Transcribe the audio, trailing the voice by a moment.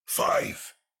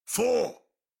5, 4,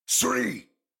 3,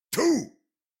 2,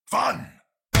 1.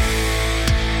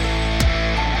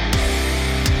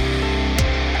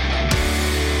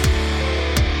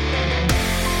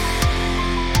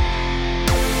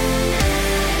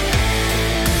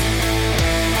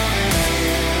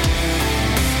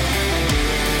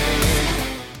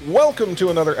 Welcome to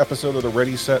another episode of the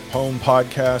Ready, Set, Home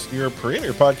podcast, your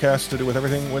premier podcast to do with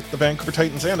everything with the Vancouver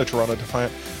Titans and the Toronto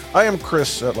Defiant. I am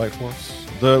Chris at Lightforce,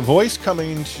 the voice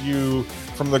coming to you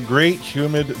from the great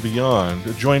humid beyond,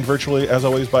 joined virtually as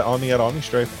always by Omni at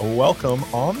OmniStrife. Welcome,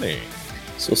 Omni.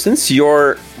 So since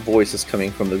your voice is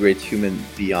coming from the great human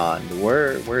beyond,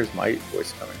 where is my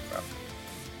voice coming from?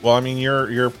 Well, I mean,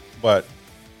 you're what?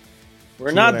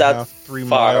 We're not that 3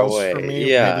 far miles away. from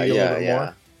me, Yeah, maybe a little bit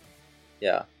more.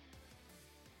 Yeah.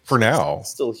 For now. It's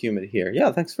still humid here.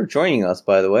 Yeah, thanks for joining us,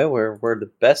 by the way. We're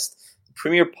the best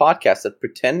premier podcast at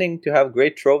pretending to have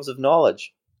great troves of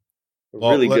knowledge.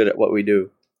 We're really good at what we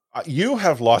do. You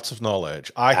have lots of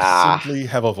knowledge. I simply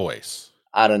have a voice.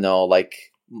 I don't know,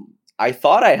 I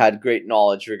thought I had great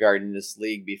knowledge regarding this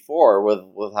league before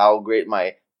with how great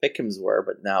my pick'ems were,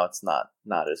 but now it's not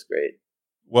as great.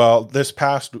 Well, this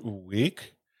past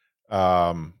week,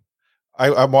 I'm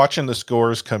watching the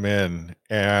scores come in,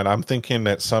 and I'm thinking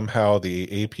that somehow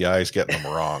the API is getting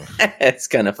them wrong. It's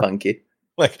kind of funky.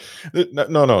 No.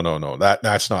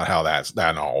 That's not how that's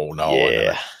that. No.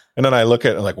 Yeah. And then I look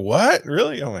at it like, what?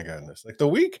 Really? Oh my goodness! Like the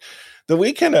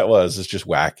weekend is just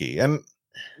wacky, and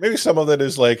maybe some of it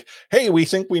is like, hey, we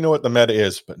think we know what the meta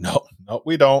is, but no,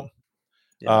 we don't.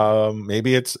 Yeah.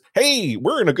 Maybe it's, hey,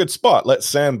 we're in a good spot. Let's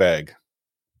sandbag.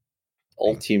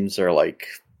 All teams are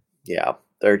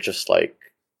they're just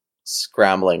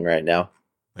scrambling right now.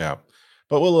 Yeah.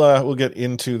 But we'll get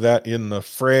into that in the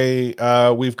fray.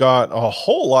 We've got a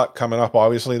whole lot coming up.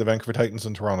 Obviously, the Vancouver Titans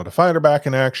and Toronto Defiant are back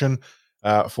in action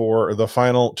for the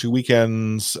final 2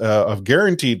 weekends of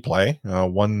guaranteed play.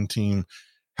 One team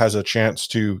has a chance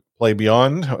to play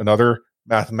beyond. Another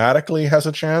mathematically has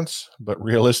a chance, but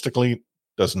realistically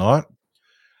does not.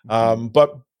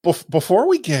 But before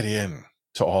we get in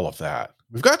to all of that,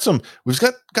 we've got some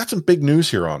big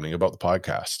news here, Omni, about the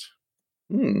podcast.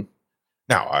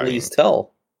 Now, please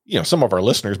tell. Some of our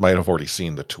listeners might have already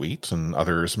seen the tweets, and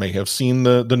others may have seen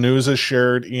the news as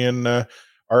shared in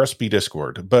RSP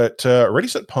Discord. But Ready,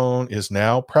 Set, Pwn is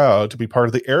now proud to be part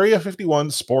of the Area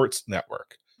 51 Sports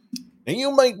Network. And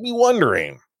you might be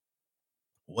wondering,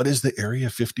 what is the Area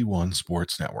 51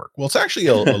 Sports Network? Well, it's actually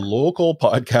a local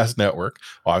podcast network,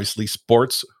 obviously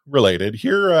sports related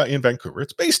here in Vancouver.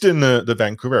 It's based in the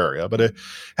Vancouver area, but it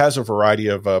has a variety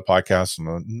of podcasts and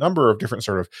a number of different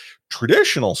sort of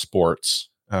traditional sports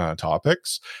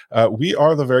topics. We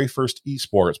are the very first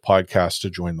esports podcast to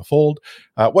join the fold.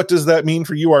 What does that mean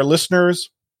for you, our listeners?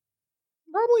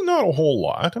 Probably not a whole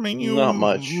lot. I mean, you not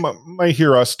much. Might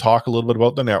hear us talk a little bit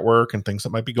about the network and things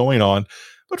that might be going on.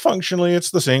 But functionally,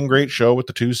 it's the same great show with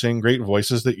the two same great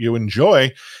voices that you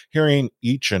enjoy hearing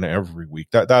each and every week.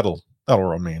 That'll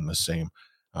remain the same.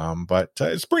 But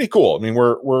it's pretty cool. I mean,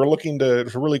 we're looking to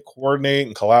really coordinate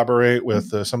and collaborate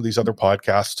with some of these other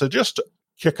podcasts to just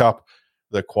kick up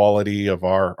the quality of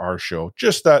our show,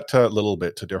 just that little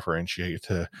bit to differentiate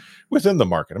within the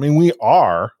market. I mean, we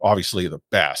are obviously the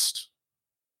best.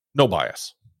 No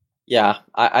bias. Yeah,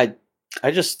 I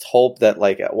just hope that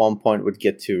at one point we'd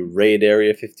get to raid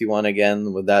Area 51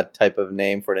 again with that type of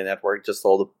name for the network. Just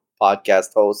all the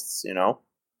podcast hosts,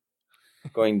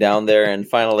 going down there and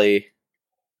finally,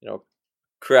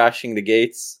 crashing the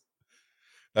gates.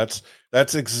 That's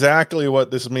exactly what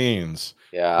this means.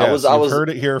 Yeah, yes, I was heard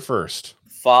it here first.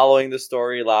 Following the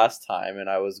story last time, and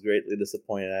I was greatly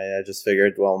disappointed. I just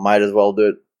figured, well, might as well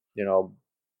do it,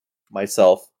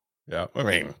 myself. Yeah, I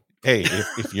mean, hey,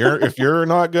 if you're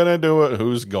not gonna do it,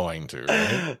 who's going to?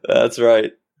 Right? That's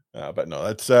right. But no,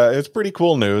 it's pretty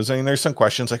cool news. I mean, there's some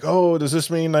questions like, oh, does this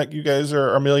mean that you guys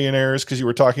are millionaires because you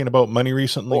were talking about money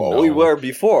recently? Well, no. We were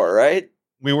before, right?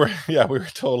 We were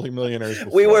totally millionaires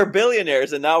before. We were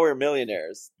billionaires, and now we're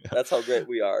millionaires. Yeah. That's how great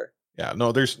we are. Yeah,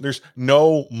 no, there's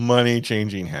no money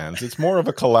changing hands. It's more of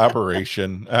a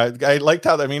collaboration. I liked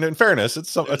how, I mean, in fairness,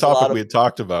 it's a topic we had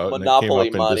talked about. Monopoly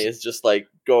money is just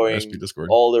going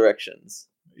all directions.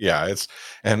 Yeah, it's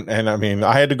and I mean,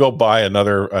 I had to go buy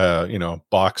another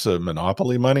box of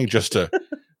Monopoly money just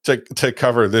to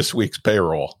cover this week's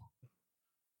payroll.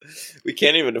 We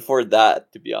can't even afford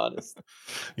that, to be honest.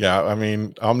 Yeah, I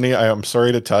mean, Omni, I am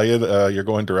sorry to tell you that you're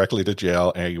going directly to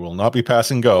jail, and you will not be pass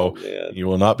and go. You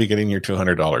will not be getting your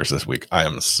 $200 this week. I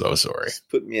am so sorry. Just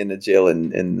put me in a jail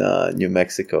in New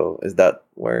Mexico. Is that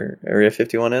where Area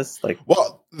 51 is?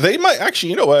 Well, they might actually.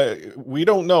 You know what? We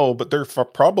don't know, but there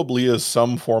probably is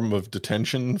some form of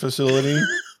detention facility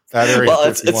at Area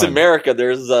 51. It's America.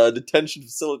 There's a detention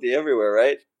facility everywhere,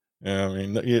 right? Yeah, I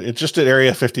mean, it's just at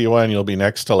Area 51. You'll be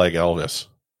next to Elvis.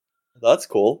 That's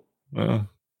cool.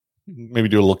 Maybe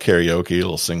do a little karaoke, a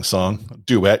little sing song,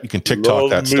 duet. You can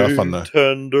TikTok that stuff on the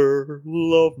tender,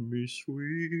 love me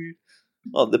sweet.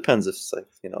 Well, it depends if it's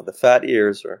the fat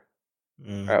ears or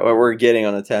what we're getting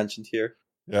on attention here.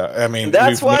 Yeah, I mean, and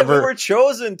that's why we were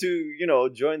chosen to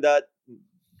join that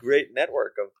great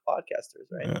network of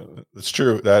podcasters, right? Yeah, that's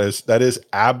true. That is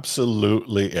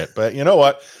absolutely it. But you know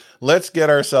what? Let's get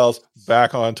ourselves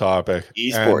back on topic.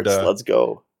 Esports, let's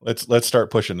go. Let's start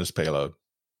pushing this payload.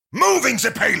 Moving the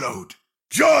payload.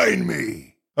 Join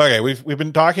me. Okay, we've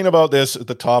been talking about this at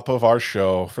the top of our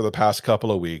show for the past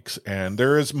couple of weeks, and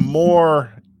there is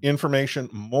more information,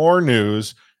 more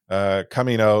news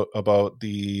coming out about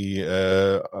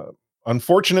the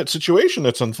unfortunate situation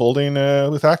that's unfolding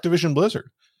with Activision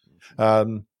Blizzard.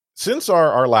 Since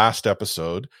our last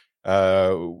episode,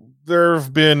 there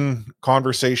have been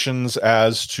conversations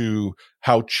as to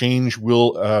how change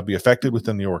will be affected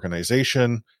within the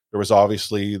organization. There was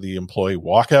obviously the employee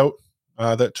walkout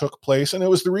that took place, and it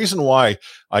was the reason why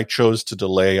I chose to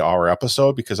delay our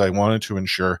episode, because I wanted to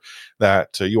ensure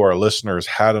that you, our listeners,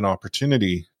 had an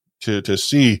opportunity to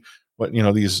see what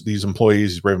these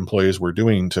employees, brave employees, were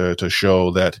doing to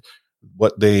show that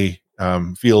what they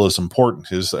feel is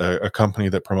important is a company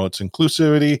that promotes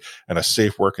inclusivity and a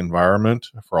safe work environment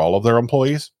for all of their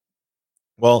employees.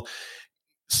 Well,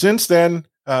 since then,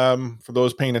 for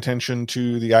those paying attention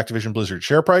to the Activision Blizzard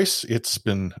share price, it's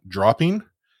been dropping.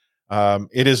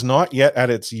 It is not yet at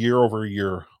its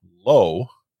year-over-year low,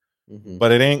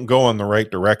 but it ain't going the right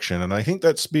direction. And I think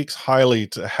that speaks highly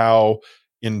to how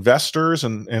investors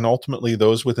and ultimately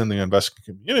those within the investment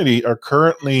community are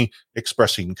currently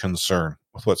expressing concern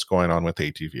with what's going on with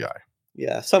ATVI.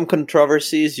 Yeah, some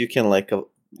controversies you can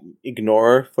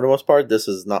ignore for the most part. This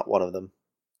is not one of them.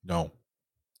 No.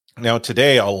 Now,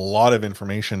 today, a lot of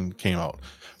information came out.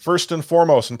 First and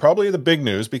foremost, and probably the big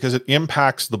news, because it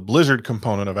impacts the Blizzard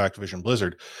component of Activision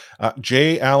Blizzard,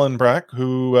 J. Allen Brack,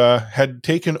 who had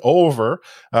taken over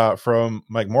from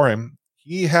Mike Morhaime,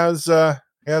 he has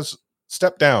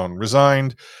stepped down,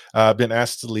 resigned, been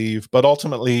asked to leave, but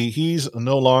ultimately he's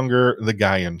no longer the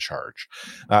guy in charge.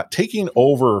 Taking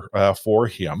over for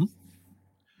him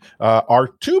are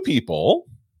two people,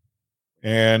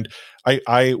 and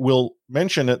I will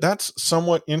mention that that's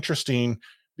somewhat interesting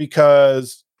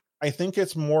because I think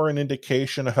it's more an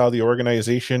indication of how the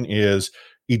organization is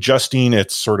adjusting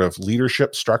its sort of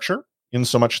leadership structure, in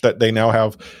so much that they now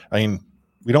have,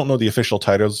 we don't know the official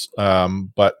titles,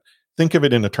 but think of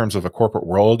it in the terms of a corporate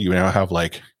world. You now have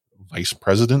vice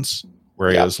presidents,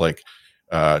 whereas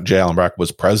J. Allen Brack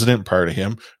was president. Prior to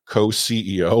him,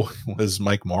 co-CEO was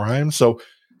Mike Morhaime. So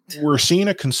we're seeing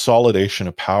a consolidation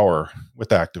of power with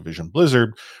Activision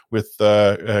Blizzard, with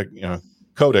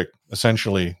Kotick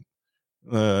essentially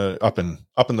up in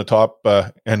the top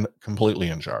and completely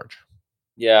in charge.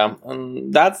 Yeah,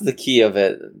 that's the key of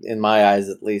it, in my eyes,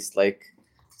 at least.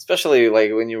 Especially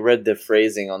when you read the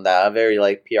phrasing on that, very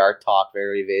PR talk,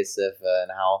 very evasive,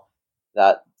 and how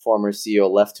that former CEO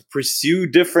left to pursue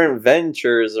different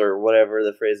ventures or whatever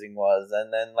the phrasing was.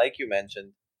 And then, like you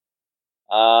mentioned,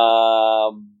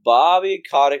 Bobby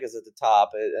Kotick is at the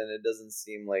top, and it doesn't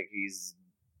seem like he's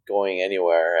going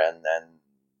anywhere. And then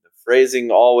the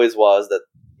phrasing always was that,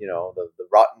 the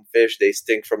rotten fish, they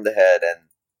stink from the head, and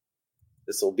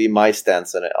this will be my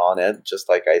stance on it, just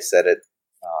like I said it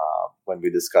when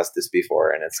we discussed this before,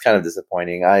 and it's kind of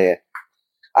disappointing. I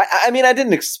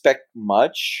didn't expect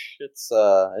much. It's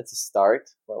a start,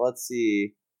 but let's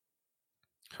see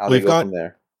how they go from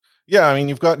there. Yeah,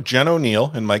 you've got Jen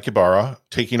O'Neill and Mike Ibarra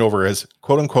taking over as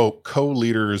quote unquote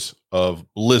co-leaders of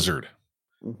Blizzard.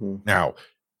 Mm-hmm. Now,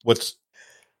 what's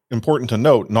important to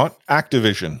note, not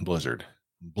Activision Blizzard.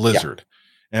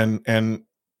 Yeah. And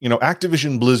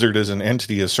Activision Blizzard as an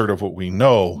entity, is sort of what we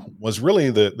know, was really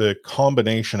the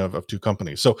combination of two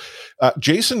companies. So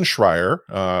Jason Schreier,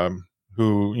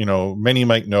 who many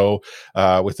might know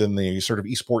within the sort of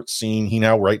esports scene, he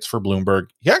now writes for Bloomberg.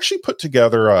 He actually put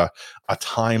together a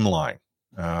timeline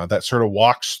that sort of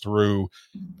walks through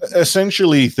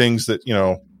essentially things that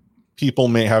people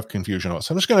may have confusion about.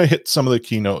 So I'm just going to hit some of the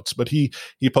keynotes, but he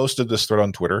posted this thread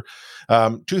on Twitter.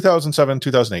 2007,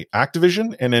 2008,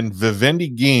 Activision and then Vivendi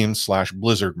Games /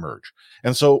 Blizzard merge.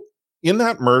 And so in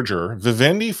that merger,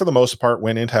 Vivendi for the most part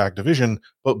went into Activision,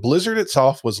 but Blizzard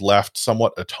itself was left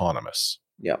somewhat autonomous.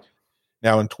 Yeah.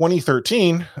 Now in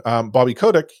 2013, Bobby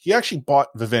Kotick, he actually bought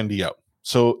Vivendi out.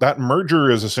 So that merger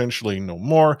is essentially no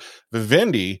more.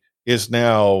 Vivendi is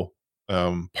now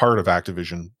part of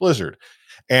Activision Blizzard.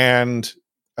 And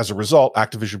as a result,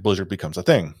 Activision Blizzard becomes a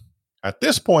thing. At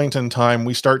this point in time,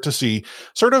 we start to see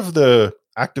sort of the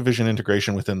Activision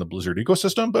integration within the Blizzard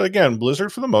ecosystem. But again,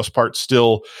 Blizzard, for the most part,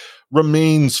 still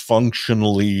remains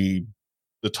functionally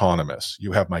autonomous.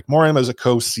 You have Mike Morhaime as a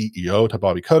co-CEO to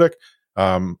Bobby Kotick.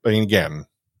 But again,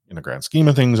 in the grand scheme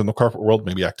of things in the corporate world,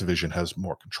 maybe Activision has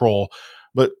more control.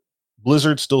 But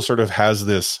Blizzard still sort of has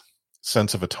this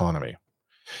sense of autonomy.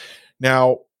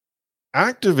 Now,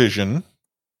 Activision,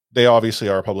 they obviously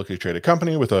are a publicly traded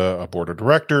company with a board of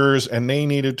directors, and they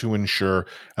needed to ensure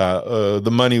the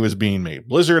money was being made.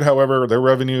 Blizzard, however, their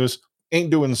revenues ain't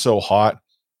doing so hot,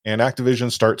 and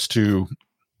Activision starts to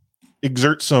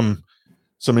exert some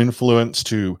influence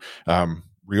to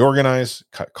reorganize,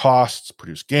 cut costs,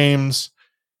 produce games.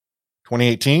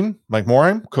 2018, Mike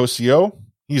Morhaime, co-CEO,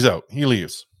 he's out. He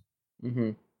leaves.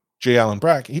 Mm-hmm. J. Allen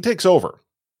Brack, he takes over.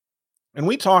 And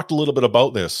we talked a little bit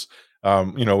about this,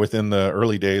 within the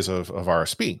early days of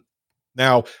RSP.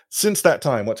 Now, since that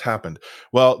time, what's happened?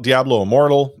 Well, Diablo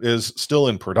Immortal is still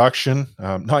in production,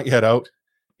 not yet out.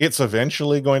 It's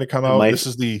eventually going to come out. This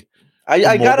is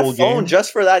I got a phone game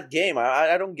just for that game.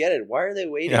 I don't get it. Why are they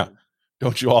waiting? Yeah.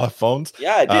 Don't you all have phones?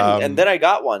 Yeah, I didn't. And then I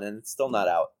got one, and it's still not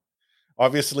out.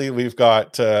 Obviously, we've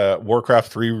got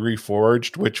Warcraft 3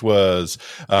 Reforged, which was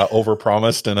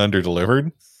overpromised and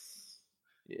underdelivered.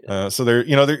 Yeah. So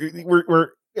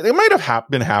they might have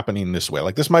been happening this way.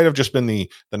 Like this might have just been the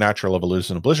natural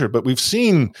evolution of Blizzard, but we've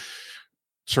seen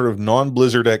sort of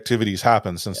non-Blizzard activities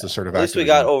happen since the sort of. At least we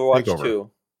got Overwatch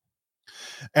 2.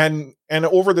 And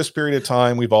over this period of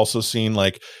time, we've also seen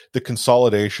like the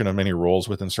consolidation of many roles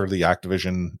within sort of the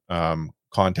Activision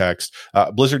context.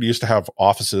 Blizzard used to have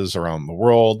offices around the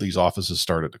world. These offices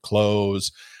started to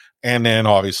close. And then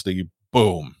obviously,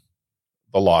 boom,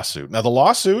 the lawsuit. Now, the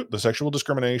lawsuit, the sexual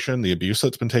discrimination, the abuse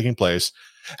that's been taking place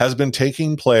has been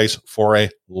taking place for a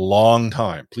long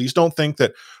time. Please don't think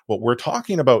that what we're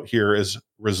talking about here is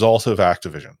result of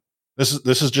Activision.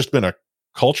 This has just been a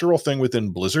cultural thing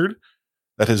within Blizzard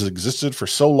that has existed for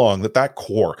so long that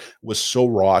core was so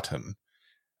rotten.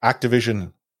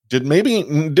 Activision did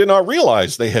not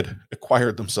realize they had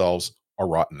acquired themselves a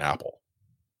rotten apple.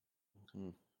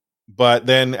 But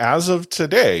then as of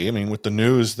today, I mean, with the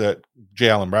news that J.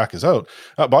 Allen Brack is out,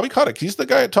 Bobby Kotick, he's the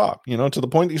guy at top, to the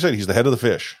point that you said he's the head of the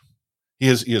fish. He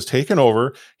has taken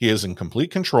over. He is in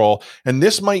complete control. And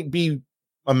this might be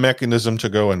a mechanism to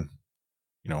go and,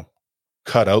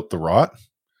 cut out the rot.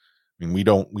 I mean, we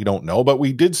don't know, but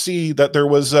we did see that there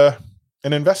was an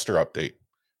investor update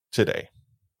today.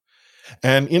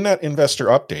 And in that investor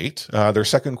update, their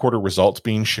second quarter results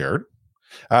being shared,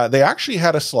 they actually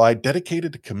had a slide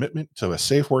dedicated to commitment to a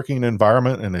safe working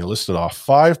environment, and they listed off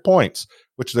 5 points,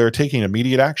 which they're taking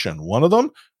immediate action. One of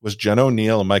them was Jen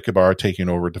O'Neill and Mike Ibarra taking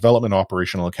over development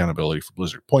operational accountability for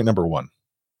Blizzard. Point number 1.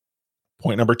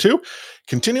 Point number 2,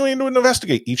 continuing to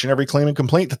investigate each and every claim and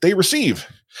complaint that they receive,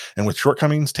 and with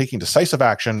shortcomings, taking decisive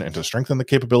action, and to strengthen the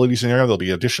capabilities in the area, they'll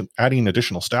be adding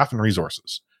additional staff and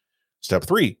resources. Step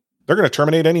 3, they're going to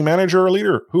terminate any manager or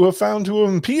leader who have found to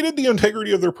have impeded the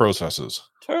integrity of their processes.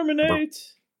 Terminate.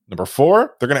 Number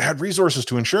 4, they're going to add resources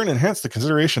to ensure and enhance the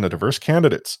consideration of diverse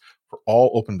candidates for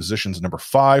all open positions. Number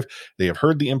 5, they have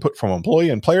heard the input from employee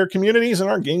and player communities, and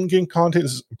our game content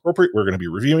is appropriate. We're going to be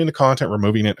reviewing the content,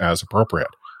 removing it as appropriate.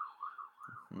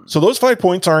 So those 5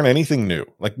 points aren't anything new.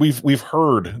 Like we've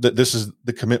heard that this is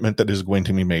the commitment that is going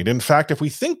to be made. In fact, if we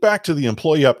think back to the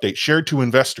employee update shared to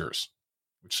investors,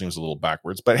 which seems a little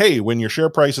backwards, but hey, when your share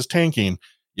price is tanking,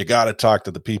 you got to talk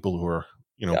to the people who are,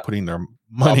 putting their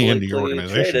money into your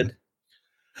organization.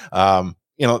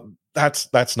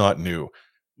 That's not new.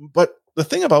 But the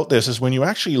thing about this is when you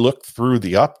actually look through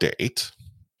the update,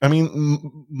 I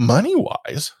mean,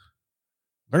 money-wise,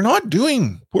 they're not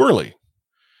doing poorly.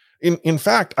 In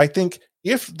fact, I think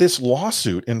if this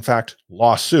lawsuits, and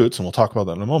we'll talk about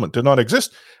that in a moment, did not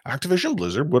exist, Activision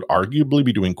Blizzard would arguably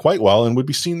be doing quite well and would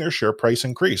be seeing their share price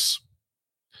increase.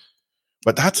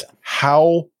 But that's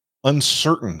how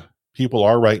uncertain people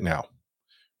are right now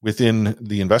within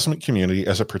the investment community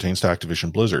as it pertains to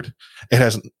Activision Blizzard. It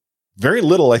has very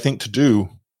little, I think, to do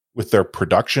with their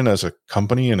production as a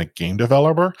company and a game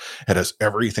developer. It has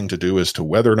everything to do as to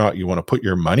whether or not you want to put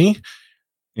your money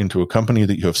into a company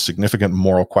that you have significant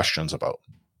moral questions about.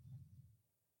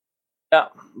 Yeah,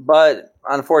 but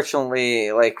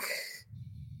unfortunately, like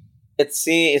it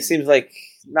seems like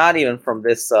not even from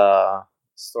this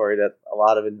story that a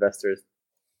lot of investors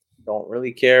don't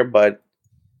really care, but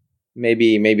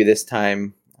maybe this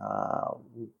time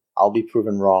I'll be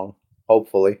proven wrong,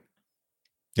 hopefully.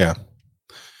 Yeah.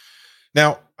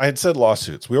 Now, I had said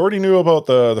lawsuits. We already knew about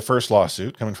the first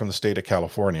lawsuit coming from the state of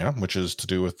California, which is to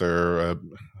do with their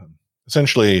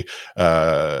essentially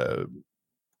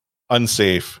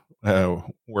unsafe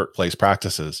workplace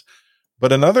practices.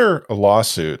 But another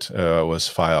lawsuit was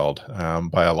filed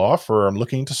by a law firm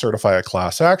looking to certify a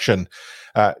class action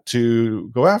to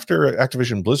go after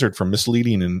Activision Blizzard for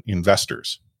misleading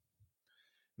investors.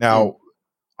 Now,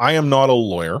 I am not a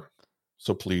lawyer,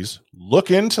 so please look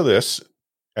into this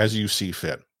as you see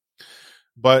fit.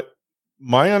 But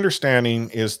my understanding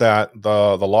is that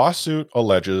the lawsuit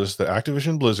alleges that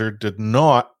Activision Blizzard did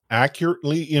not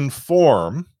accurately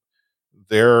inform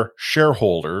their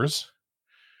shareholders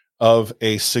of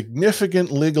a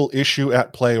significant legal issue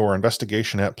at play or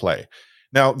investigation at play.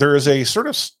 Now, there is a sort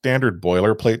of standard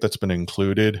boilerplate that's been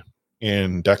included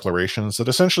in declarations that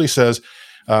essentially says,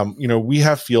 we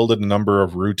have fielded a number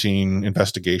of routine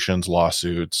investigations,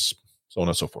 lawsuits, so on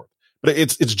and so forth. But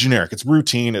it's generic. It's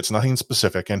routine. It's nothing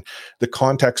specific. And the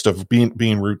context of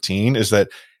being routine is that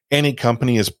any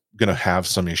company is going to have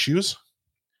some issues.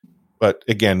 But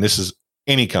again, this is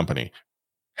any company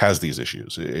has these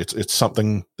issues. It's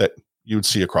something that you would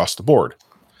see across the board.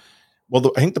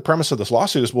 Well, I think the premise of this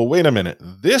lawsuit is, well, wait a minute.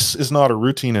 This is not a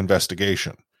routine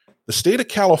investigation. The state of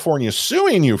California is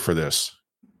suing you for this.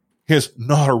 Is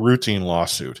not a routine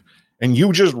lawsuit. And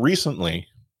you just recently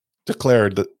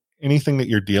declared that anything that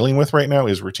you're dealing with right now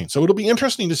is routine. So it'll be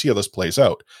interesting to see how this plays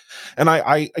out. And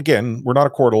I again, we're not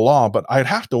a court of law, but I'd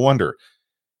have to wonder.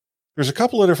 There's a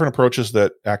couple of different approaches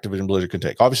that Activision Blizzard can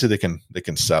take. Obviously, they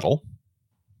can settle.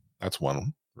 That's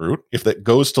one route. If that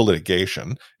goes to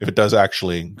litigation, if it does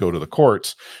actually go to the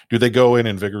courts, do they go in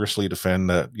and vigorously defend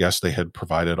that, yes, they had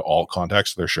provided all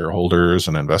context to their shareholders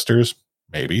and investors?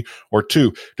 Maybe. Or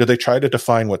two, do they try to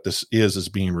define what this is as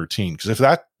being routine? Because if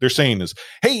that they're saying is,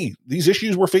 hey, these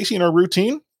issues we're facing are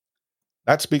routine,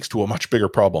 that speaks to a much bigger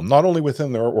problem, not only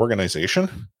within their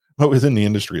organization, but within the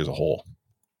industry as a whole.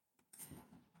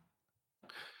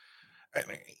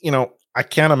 I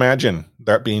can't imagine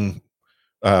that being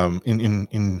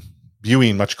in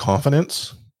viewing much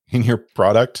confidence in your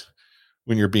product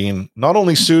when you're being not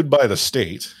only sued by the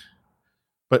state,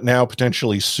 but now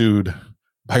potentially sued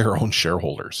by your own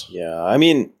shareholders. Yeah, I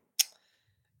mean,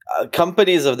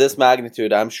 companies of this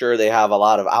magnitude, I'm sure they have a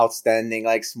lot of outstanding,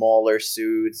 like smaller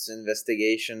suits,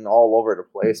 investigation all over the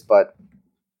place. But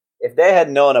if they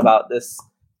had known about this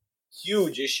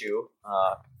huge issue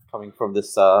coming from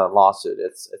this lawsuit,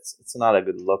 it's not a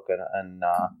good look. And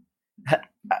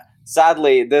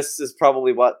sadly, this is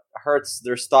probably what hurts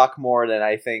their stock more than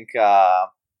I think the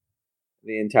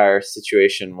entire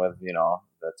situation with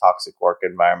the toxic work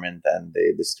environment and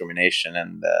the discrimination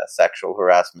and the sexual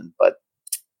harassment. But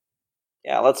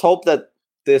yeah, let's hope that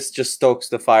this just stokes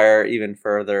the fire even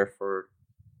further for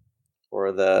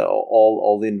the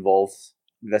all the involved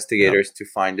investigators to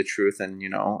find the truth and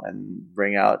and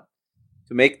bring out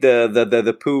to make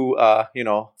the poo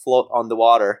float on the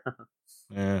water.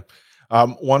 Yeah.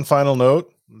 One final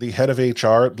note: the head of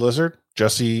HR at Blizzard,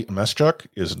 Jesse Meschuk,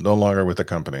 is no longer with the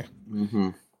company. Mm-hmm.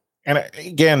 And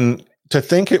again, to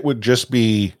think it would just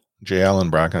be J. Allen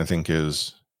Bracken, I think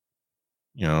is,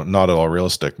 not at all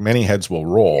realistic. Many heads will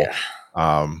roll.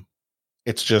 Yeah.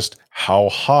 It's just how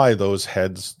high those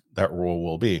heads that roll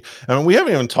will be. I mean, we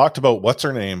haven't even talked about what's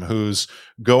her name, who's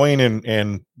going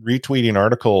and retweeting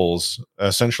articles,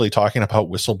 essentially talking about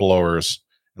whistleblowers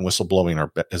and whistleblowing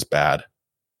is bad,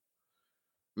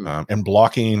 and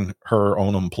blocking her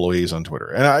own employees on Twitter.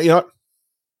 And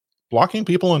blocking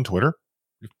people on Twitter.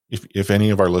 If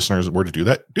any of our listeners were to do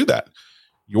that.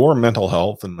 Your mental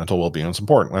health and mental well-being is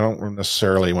important. I don't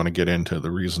necessarily want to get into the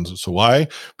reasons as to why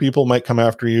people might come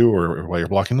after you or why you're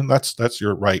blocking them. That's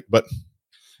your right. But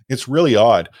it's really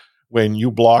odd when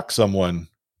you block someone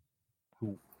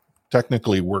who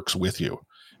technically works with you.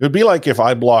 It would be like if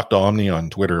I blocked Omni on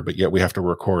Twitter, but yet we have to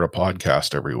record a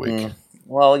podcast every week.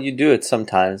 Well, you do it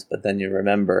sometimes, but then you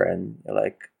remember and you're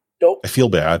like, nope. I feel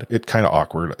bad. It's kind of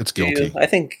awkward. It's guilty. I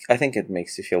think it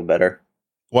makes you feel better.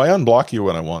 Well, I unblock you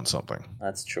when I want something.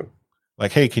 That's true.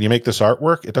 Like, hey, can you make this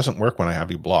artwork? It doesn't work when I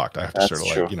have you blocked. I have to That's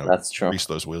true. That's true. Grease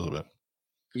those wheels a bit.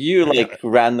 You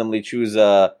randomly choose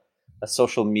a a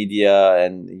social media,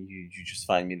 and you just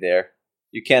find me there.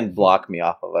 You can't block me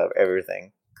off of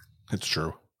everything. It's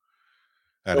true.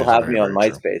 You'll have me on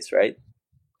MySpace, right?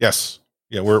 Yes.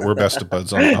 Yeah, we're best of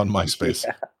buds on MySpace.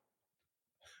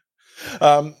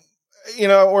 Yeah.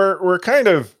 We're kind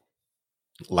of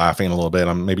laughing a little bit.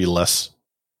 I'm maybe less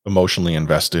emotionally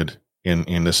invested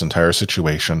in this entire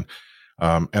situation.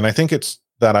 And I think it's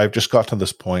that I've just got to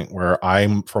this point where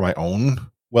I'm, for my own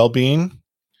well-being,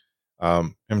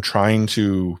 am trying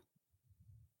to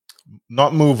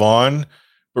not move on,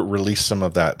 but release some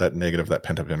of that negative, that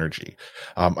pent-up energy.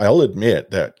 I'll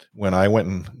admit that when I went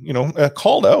and,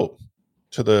 called out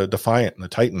to the Defiant and the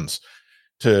Titans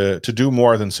to do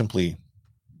more than simply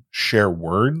share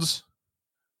words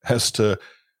as to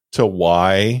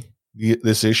why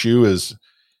this issue is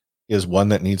one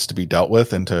that needs to be dealt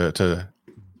with, and to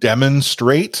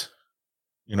demonstrate,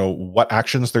 what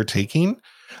actions they're taking.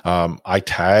 I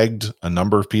tagged a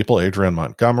number of people: Adrian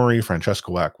Montgomery,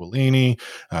 Francesco Aquilini,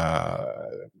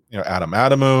 Adam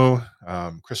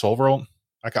Adamu, Chris Overall.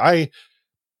 Like, I,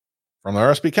 from the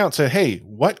RSP account, said, "Hey,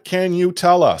 what can you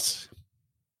tell us?"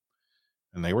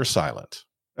 And they were silent.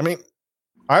 I mean,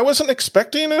 I wasn't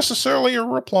expecting necessarily a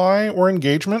reply or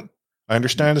engagement. I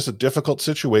understand it's a difficult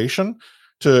situation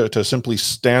to simply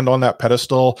stand on that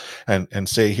pedestal and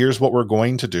say, here's what we're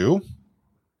going to do.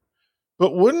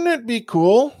 But wouldn't it be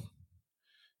cool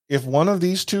if one of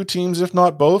these two teams, if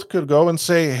not both, could go and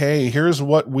say, hey, here's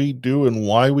what we do and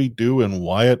why we do and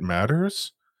why it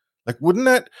matters? Like, wouldn't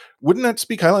that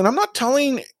speak highly? And I'm not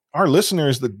telling our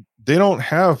listeners that they don't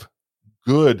have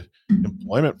good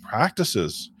employment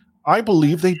practices. I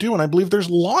believe they do, and I believe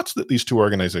there's lots that these two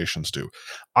organizations do.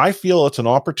 I feel it's an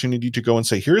opportunity to go and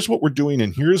say, here's what we're doing,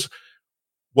 and here's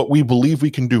what we believe we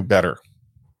can do better.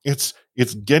 It's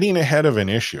getting ahead of an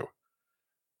issue.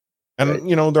 And,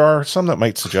 right. There are some that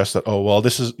might suggest that, oh, well,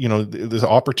 this is, this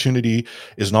opportunity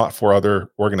is not for other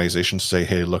organizations to say,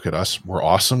 hey, look at us, we're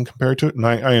awesome compared to it. And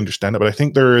I understand it, but I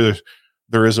think there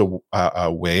is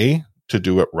a way to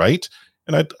do it right.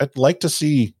 And I'd like to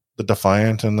see the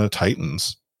Defiant and the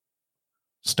Titans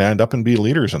stand up and be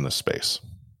leaders in this space.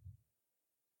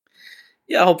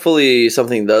 Yeah, hopefully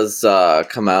something does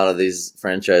come out of these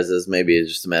franchises. Maybe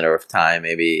it's just a matter of time.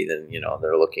 Maybe then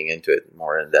they're looking into it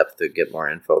more in depth to get more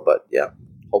info. But yeah,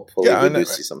 hopefully we do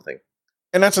see something.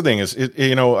 And that's the thing is,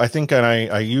 I think, and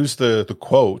I use the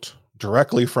quote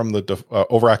directly from the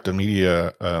Overactive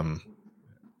Media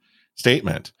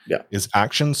statement. Yeah, is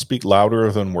actions speak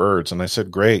louder than words. And I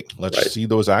said, great, let's see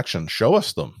those actions. Show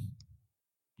us them.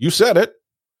 You said it.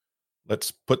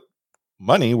 Let's put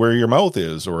money where your mouth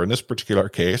is, or in this particular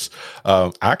case,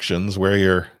 actions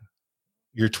where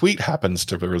your tweet happens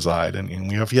to reside, and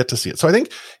we have yet to see it. So I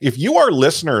think if you, our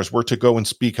listeners, were to go and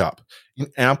speak up and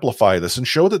amplify this and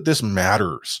show that this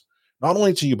matters, not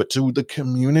only to you, but to the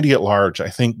community at large, I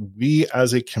think we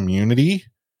as a community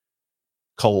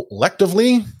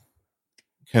collectively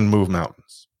can move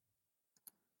mountains.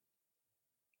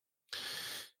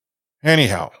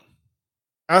 Anyhow,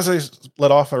 as I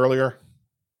let off earlier,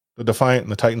 the Defiant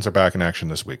and the Titans are back in action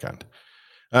this weekend.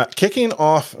 Kicking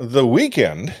off the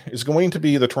weekend is going to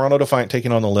be the Toronto Defiant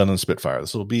taking on the London Spitfire.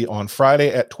 This will be on Friday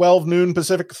at 12 noon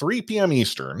Pacific, 3 p.m.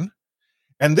 Eastern.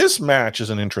 And this match is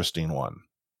an interesting one.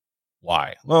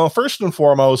 Why? Well, first and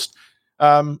foremost,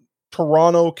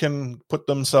 Toronto can put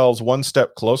themselves one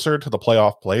step closer to the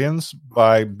playoff play-ins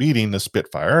by beating the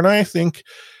Spitfire. And I think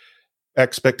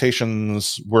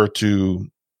expectations were to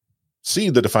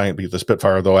see the Defiant beat the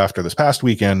Spitfire, though after this past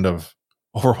weekend of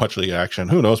Overwatch League action,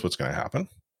 who knows what's going to happen.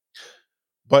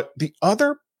 But the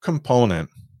other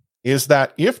component is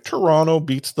that if Toronto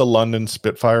beats the London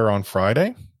Spitfire on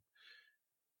Friday,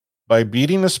 by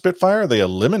beating the Spitfire, they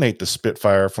eliminate the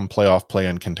Spitfire from playoff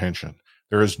play-in contention.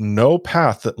 There is no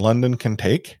path that London can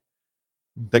take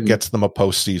that gets them a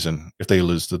postseason if they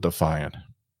lose the Defiant.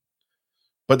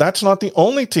 But that's not the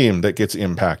only team that gets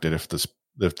impacted if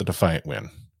the Defiant win.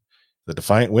 The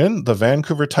Defiant win, the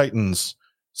Vancouver Titans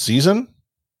season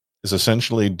is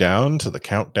essentially down to the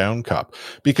Countdown Cup,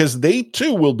 because they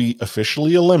too will be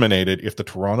officially eliminated if the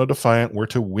Toronto Defiant were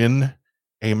to win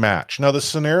a match. Now, the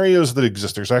scenarios that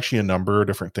exist, there's actually a number of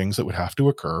different things that would have to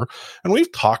occur, and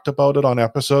we've talked about it on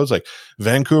episodes like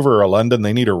Vancouver or London.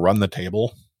 They need to run the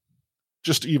table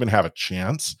just to even have a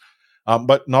chance.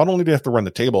 But not only do they have to run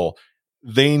the table,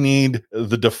 they need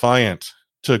the Defiant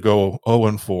to go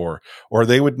 0-4, or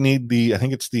they would need the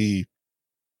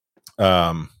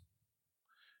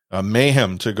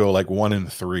Mayhem to go like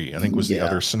 1-3. I think was the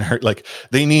other scenario. Like,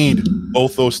 they need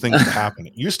both those things to happen.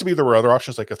 It used to be there were other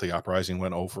options, like if the Uprising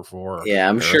went 0-4. Yeah,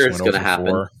 I'm sure it's going to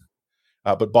happen.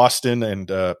 But Boston and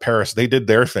Paris, they did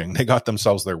their thing. They got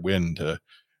themselves their win to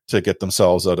get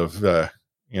themselves out of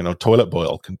toilet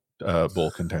bowl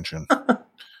contention.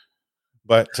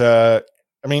 But I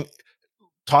mean,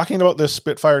 talking about this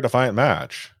Spitfire Defiant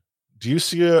match, do you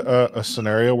see a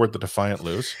scenario where the Defiant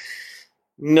lose?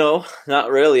 No,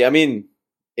 not really. I mean,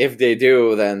 if they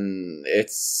do, then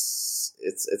it's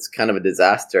kind of a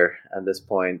disaster at this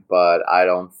point. But I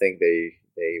don't think they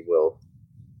will.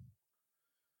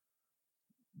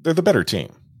 They're the better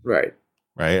team, right?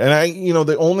 And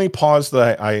the only pause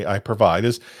that I provide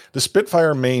is the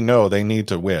Spitfire may know they need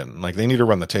to win, like they need to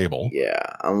run the table.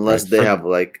 Yeah, unless they have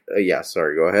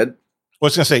sorry, go ahead. I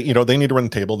was going to say, they need to run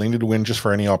the table. They need to win just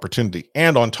for any opportunity.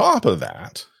 And on top of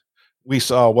that, we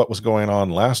saw what was going on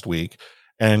last week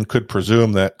and could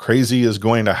presume that crazy is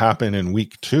going to happen in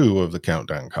week 2 of the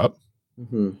Countdown Cup.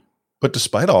 Mm-hmm. But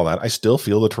despite all that, I still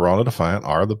feel the Toronto Defiant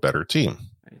are the better team.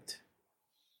 Right.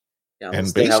 Yeah, and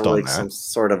they based have on like that, some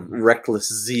sort of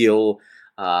reckless zeal,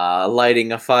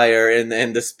 lighting a fire in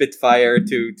the Spitfire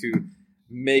to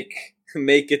make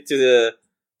it to the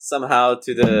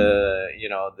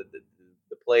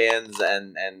play-ins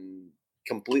and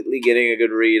completely getting a good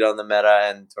read on the meta,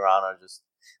 and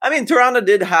Toronto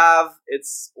did have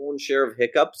its own share of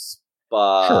hiccups,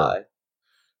 but sure.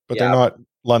 But they're not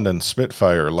London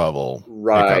Spitfire level,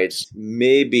 right? hiccups.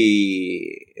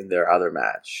 Maybe in their other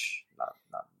match, not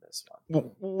this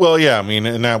one. Well, yeah, I mean,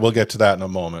 and we'll get to that in a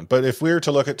moment. But if we were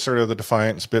to look at sort of the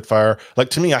Defiant and Spitfire, like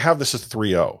to me, I have this as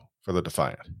 3-0 for the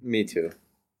Defiant. Me too.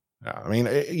 Yeah, I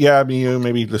mean,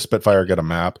 maybe the Spitfire get a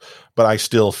map, but I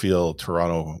still feel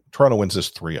Toronto wins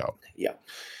this 3-0. Yeah.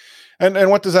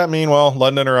 And what does that mean? Well,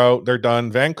 London are out. They're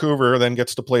done. Vancouver then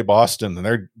gets to play Boston.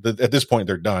 And at this point,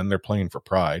 they're done. They're playing for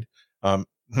pride.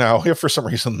 Now, if for some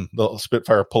reason the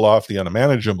Spitfire pull off the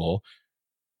unmanageable,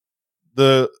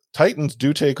 the Titans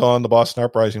do take on the Boston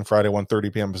Uprising Friday,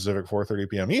 1:30 p.m. Pacific, 4:30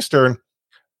 p.m. Eastern.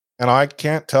 And I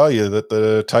can't tell you that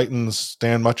the Titans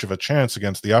stand much of a chance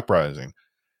against the Uprising.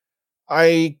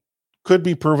 I could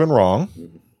be proven wrong.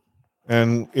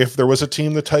 And if there was a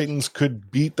team the Titans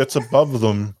could beat that's above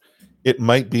them, it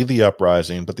might be the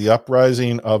Uprising. But the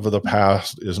Uprising of the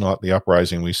past is not the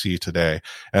Uprising we see today.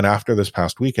 And after this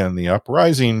past weekend, the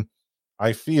Uprising,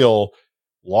 I feel,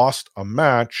 lost a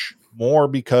match more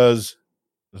because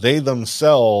they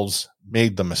themselves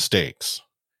made the mistakes.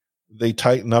 They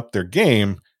tighten up their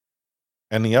game,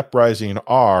 and the Uprising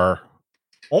are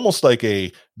almost like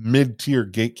a mid-tier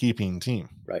gatekeeping team.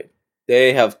 Right.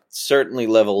 They have certainly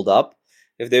leveled up.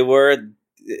 If they were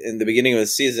in the beginning of the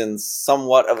season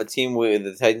somewhat of a team where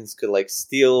the Titans could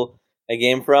steal a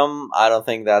game from, I don't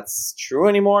think that's true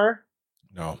anymore.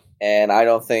 No. And I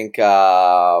don't think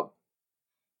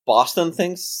Boston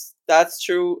thinks that's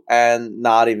true, and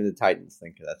not even the Titans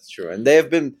think that's true. And they have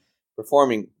been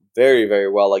performing very,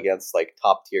 very well against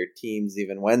top tier teams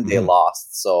even when they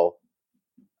lost. So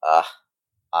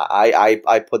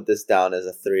I put this down as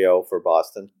a 3-0 for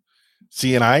Boston.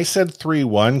 See, and I said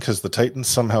 3-1 because the Titans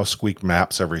somehow squeak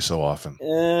maps every so often.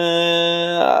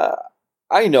 I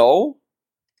know,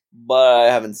 but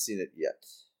I haven't seen it yet.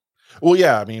 Well,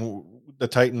 yeah, I mean, the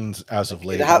Titans, as of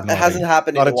late, it hasn't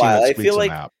happened in a while.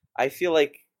 I feel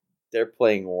like they're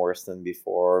playing worse than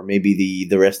before. Maybe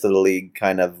the rest of the league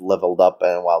kind of leveled up,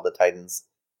 and while the Titans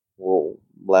were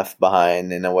left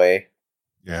behind in a way.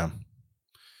 Yeah.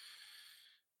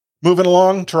 Moving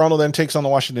along, Toronto then takes on the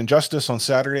Washington Justice on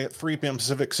Saturday at 3 p.m.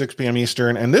 Pacific, 6 p.m.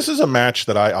 Eastern. And this is a match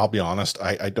that I'll be honest,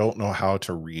 I don't know how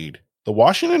to read. The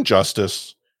Washington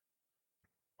Justice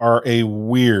are a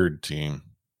weird team.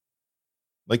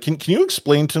 Can you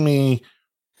explain to me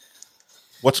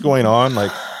what's going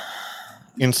on?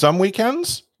 In some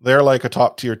weekends, they're like a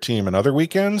top tier team. And other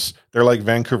weekends, they're like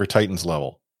Vancouver Titans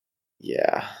level.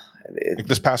 Yeah.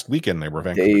 This past weekend, they were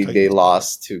Vancouver Titans. They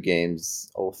lost 2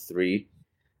 games, 0-3.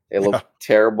 They look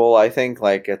terrible, I think,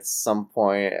 at some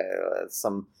point,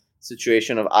 some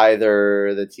situation of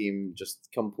either the team just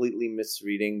completely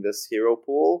misreading this hero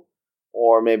pool,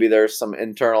 or maybe there's some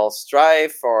internal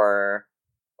strife, or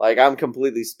I'm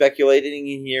completely speculating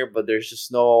in here, but there's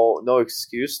just no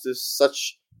excuse to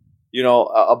such,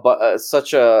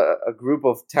 such a group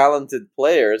of talented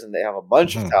players, and they have a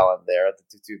bunch of talent there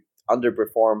to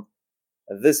underperform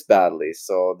this badly.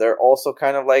 So they're also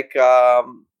kind of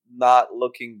not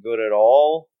looking good at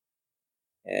all.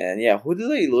 And yeah, who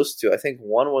did they lose to? I think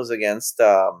one was against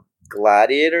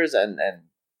Gladiators and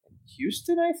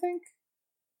Houston, I think.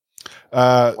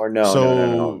 Or no.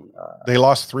 So they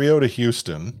lost 3-0 to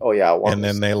Houston. Oh yeah, and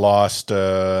then they lost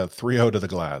 3-0 to the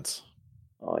Glads.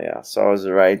 Oh yeah, so I was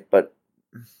right. But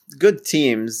good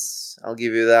teams, I'll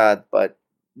give you that. But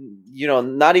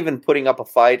not even putting up a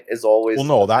fight is always Well,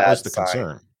 no, a that bad was the sign.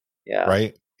 concern, Yeah.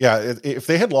 right? Yeah, if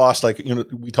they had lost, like,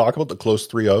 we talk about the close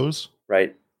 3-0s,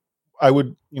 Right. I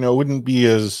would, wouldn't be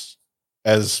as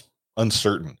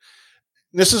uncertain.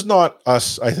 This is not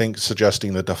us, I think,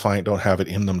 suggesting that Defiant don't have it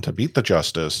in them to beat the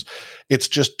Justice. It's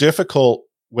just difficult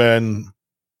when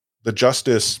the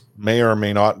Justice may or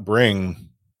may not bring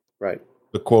Right.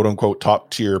 the quote unquote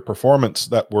top tier performance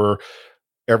that we're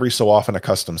every so often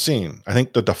accustomed seeing. I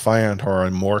think the Defiant are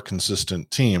a more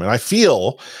consistent team. And I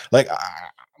feel like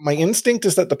my instinct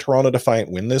is that the Toronto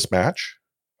Defiant win this match.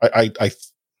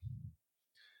 It's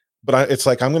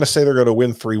like, I'm going to say they're going to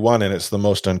win 3-1, and it's the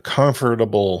most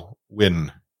uncomfortable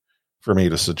win for me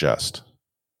to suggest.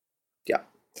 Yeah.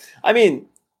 I mean,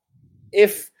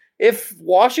 if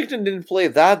Washington didn't play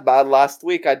that bad last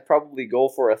week, I'd probably go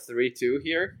for a 3-2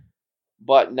 here.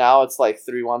 But now it's like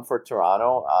 3-1 for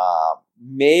Toronto.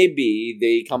 Maybe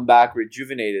they come back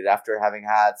rejuvenated after having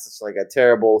had such like a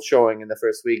terrible showing in the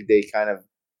first week. They kind of,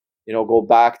 go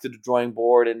back to the drawing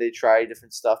board and they try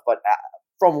different stuff. But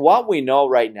from what we know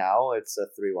right now, it's a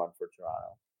 3-1 for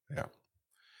Toronto. Yeah.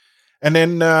 And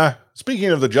then speaking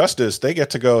of the Justice, they get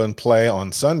to go and play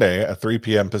on Sunday at 3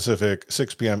 p.m. Pacific,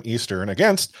 6 p.m. Eastern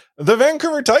against the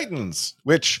Vancouver Titans,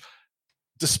 which,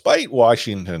 despite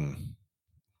Washington's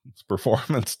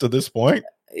performance to this point,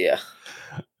 yeah,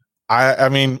 I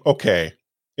mean, okay,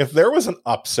 if there was an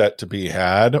upset to be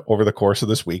had over the course of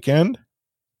this weekend,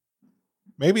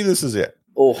 maybe this is it.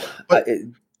 Oh, but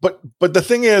the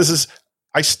thing is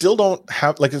I still don't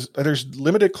have, like, there's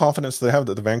limited confidence that I have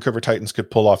that the Vancouver Titans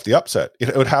could pull off the upset.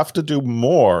 It would have to do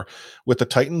more with the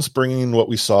Titans bringing what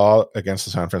we saw against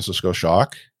the San Francisco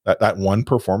Shock. That one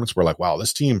performance, we're like, wow,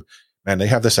 this team, man, they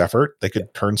have this effort. They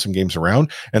could turn some games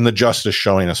around, and the Justice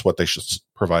showing us what they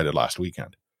provided last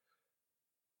weekend.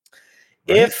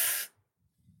 Right? If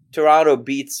Toronto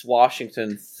beats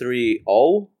Washington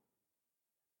 3-0,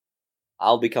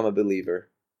 I'll become a believer.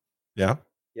 Yeah.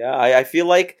 Yeah, I feel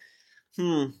like,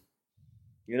 you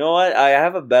know what? I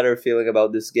have a better feeling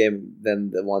about this game than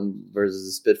the one versus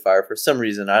the Spitfire for some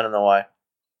reason. I don't know why.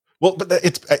 Well, but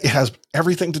it has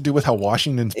everything to do with how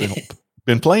Washington's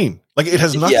been playing. Like, it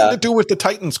has nothing to do with the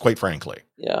Titans, quite frankly.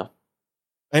 Yeah.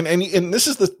 And this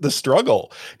is the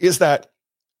struggle, is that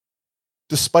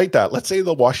despite that, let's say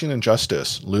the Washington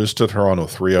Justice lose to Toronto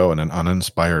 3-0 in an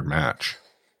uninspired match.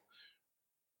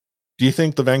 Do you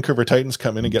think the Vancouver Titans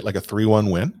come in and get like a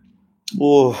 3-1 win?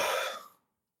 Oh,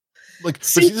 like,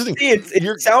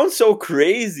 it sounds so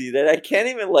crazy that I can't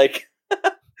even like.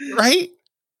 Right?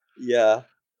 Yeah,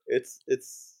 it's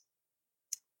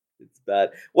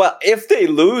bad. Well, if they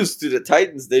lose to the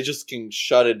Titans, they just can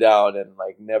shut it down and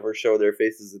like never show their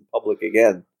faces in public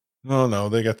again. No,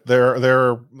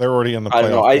 they're already in the playoff. I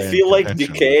don't know. I feel like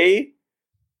Decay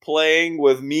playing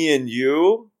with me and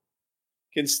you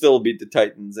can still beat the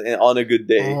Titans on a good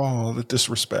day. Oh, the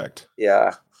disrespect.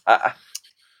 Yeah. I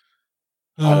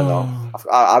don't know.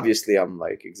 Obviously, I'm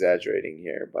like exaggerating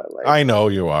here, but like I know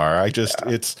you are. I just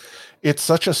it's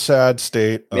such a sad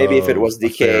state. Maybe if it was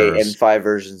Decay and 5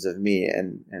 versions of me,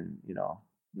 and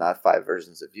not 5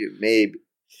 versions of you, maybe.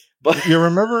 But you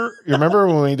remember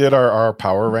when we did our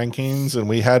power rankings and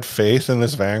we had faith in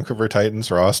this Vancouver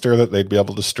Titans roster that they'd be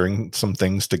able to string some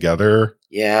things together?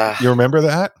 Yeah. You remember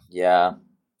that? Yeah.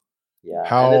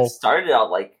 How and it started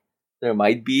out like there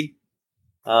might be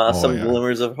some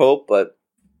glimmers of hope, but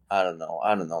I don't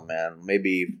know, man.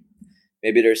 Maybe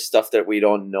there's stuff that we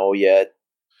don't know yet.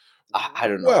 I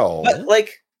don't know. Well, but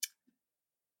like,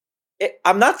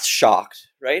 I'm not shocked,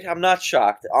 right? I'm not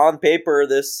shocked. On paper,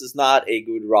 this is not a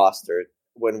good roster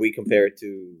when we compare it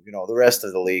to the rest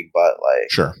of the league. But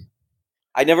like, sure,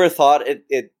 I never thought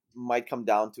it might come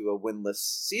down to a winless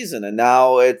season, and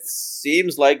now it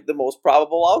seems like the most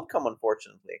probable outcome,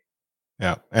 unfortunately.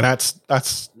 Yeah, and that's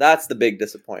the big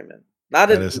disappointment.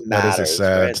 That is a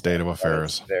sad state of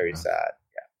affairs. That's very sad.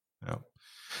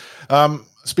 Yeah.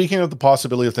 Speaking of the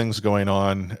possibility of things going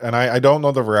on, and I don't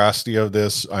know the veracity of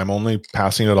this, I'm only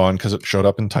passing it on because it showed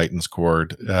up in Titans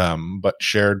Cord, but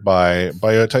shared by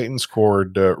a Titans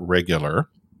Cord regular,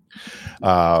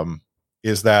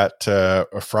 is that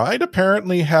Fried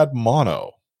apparently had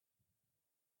mono,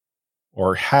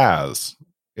 or has.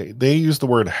 They use the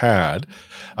word had.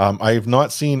 I have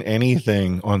not seen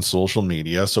anything on social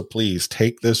media, so please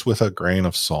take this with a grain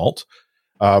of salt.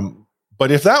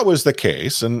 But if that was the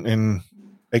case, and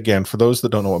again, for those that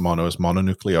don't know what mono is,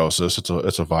 mononucleosis,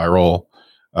 it's a viral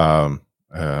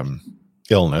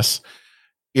illness.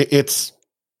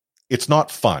 It's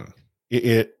not fun.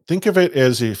 Think of it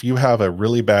as if you have a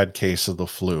really bad case of the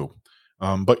flu.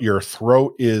 but your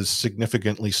throat is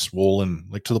significantly swollen,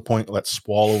 like to the point that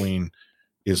swallowing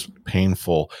is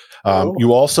painful.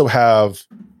 You also have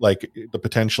like the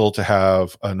potential to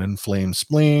have an inflamed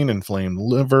spleen, inflamed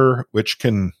liver, which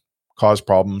can cause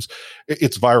problems.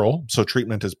 It's viral, so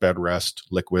treatment is bed rest,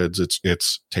 liquids.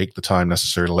 It's take the time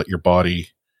necessary to let your body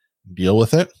deal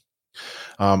with it.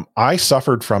 I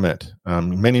suffered from it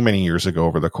many years ago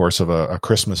over the course of a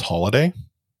Christmas holiday.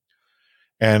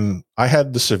 And I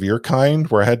had the severe kind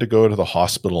where I had to go to the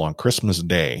hospital on Christmas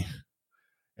Day.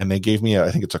 And they gave me,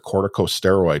 I think it's a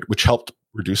corticosteroid, which helped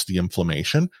reduce the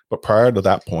inflammation. But prior to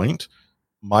that point,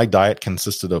 my diet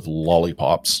consisted of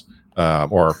lollipops,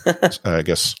 or I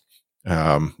guess,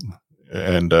 and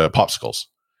popsicles.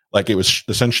 Like it was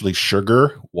essentially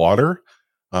sugar, water.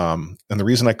 And the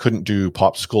reason I couldn't do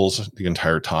popsicles the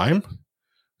entire time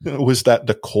was that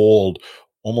the cold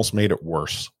almost made it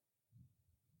worse.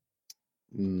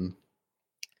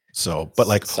 So, but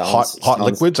like hot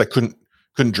liquids, I couldn't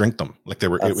drink them. Like they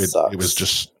were, it was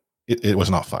just, it was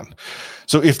not fun.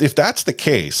 So if that's the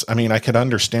case, I mean, I could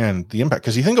understand the impact,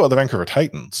 because you think about the Vancouver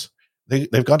Titans,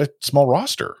 they've got a small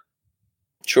roster.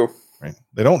 Sure. Right.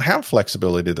 They don't have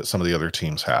flexibility that some of the other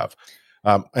teams have.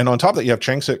 And on top of that, you have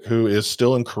Changsik, who is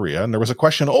still in Korea. And there was a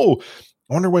question, I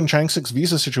wonder when Changsik's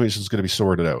visa situation is going to be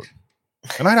sorted out.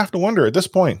 And I'd have to wonder at this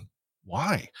point,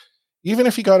 why? Even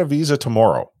if he got a visa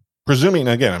tomorrow, presuming,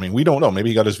 again, I mean, we don't know. Maybe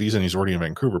he got his visa and he's already in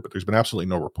Vancouver, but there's been absolutely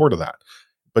no report of that.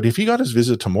 But if he got his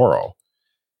visa tomorrow,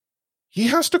 he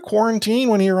has to quarantine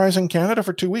when he arrives in Canada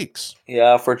for 2 weeks.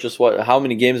 Yeah, for just what? How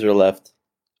many games are left?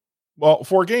 Well,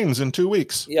 4 games in 2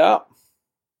 weeks. Yeah.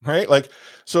 Right? Like,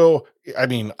 so, I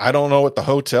mean, I don't know what the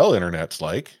hotel internet's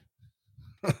like.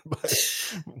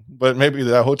 but maybe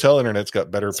the hotel internet's got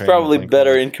better. It's probably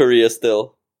better in Korea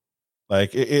still.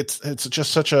 Like it's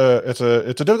just such a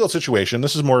difficult situation.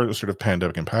 This is more sort of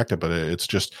pandemic impacted, but it's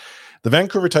just the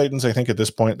Vancouver Titans. I think at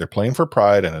this point they're playing for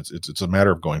pride, and it's a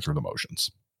matter of going through the motions.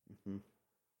 Mm-hmm.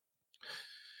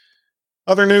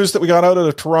 Other news that we got out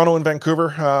of Toronto and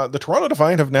Vancouver, the Toronto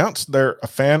Defiant have announced their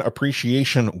fan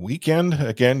appreciation weekend.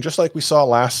 Again, just like we saw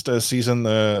last season,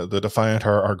 the Defiant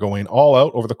are going all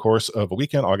out over the course of a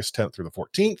weekend, August 10th through the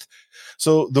 14th.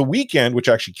 So the weekend, which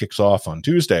actually kicks off on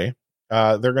Tuesday,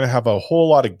 they're going to have a whole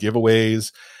lot of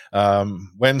giveaways.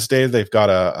 Wednesday, they've got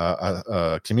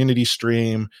a community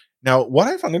stream. Now, what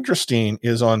I found interesting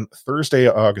is on Thursday,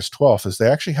 August 12th, is they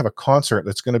actually have a concert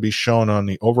that's going to be shown on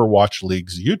the Overwatch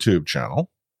League's YouTube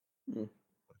channel,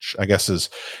 which I guess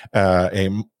is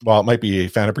it might be a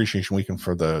fan appreciation weekend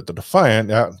for the Defiant.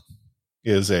 That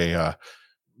is a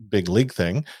big league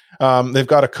thing. They've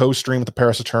got a co-stream with the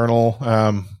Paris Eternal,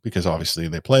 because obviously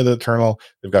they play the Eternal.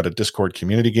 They've got a Discord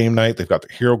community game night. They've got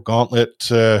the Hero Gauntlet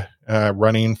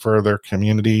running for their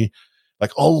community.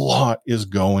 Like a lot is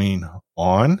going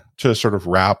on to sort of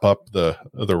wrap up the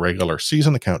regular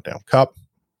season, the Countdown Cup.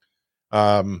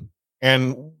 And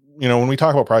you know, when we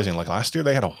talk about prizing, like last year,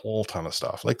 they had a whole ton of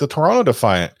stuff. Like the Toronto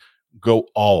Defiant go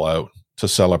all out to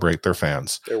celebrate their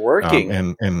fans. They're working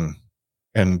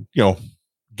and you know,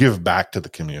 give back to the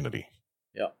community.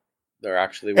 Yeah, they're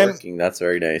actually working. That's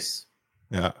very nice.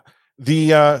 Yeah.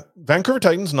 The Vancouver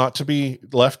Titans, not to be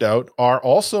left out, are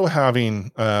also having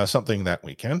something that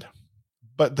weekend,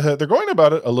 but they're going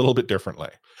about it a little bit differently.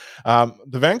 The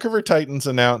Vancouver Titans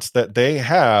announced that they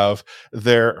have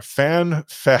their Fan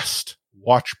Fest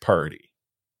watch party.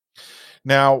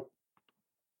 Now,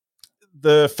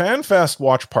 the Fan Fest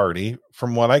watch party,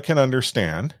 from what I can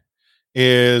understand,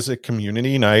 is a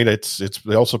community night. It's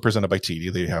they also presented by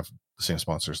TD. They have the same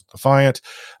sponsors, Defiant,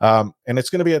 and it's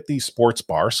going to be at the sports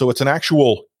bar. So it's an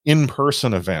actual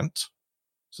in-person event.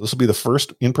 So this will be the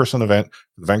first in-person event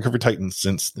for the Vancouver Titans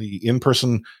since the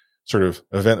in-person sort of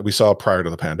event that we saw prior to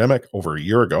the pandemic over a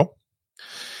year ago.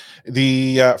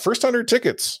 The first 100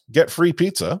 tickets get free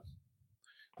pizza.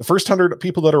 The first 100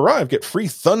 people that arrive get free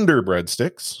Thunder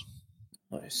breadsticks.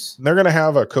 Nice. And they're going to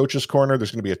have a coach's corner.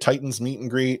 There's going to be a Titans meet and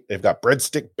greet. They've got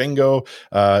breadstick bingo,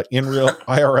 in real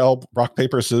IRL rock,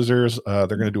 paper, scissors. They're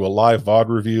going to do a live VOD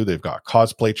review. They've got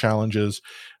cosplay challenges.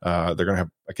 They're going to have,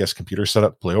 I guess, computer set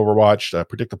up, play Overwatch,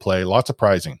 predict the play, lots of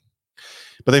prizing.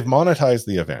 But they've monetized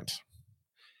the event.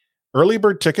 Early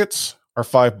bird tickets are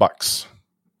 $5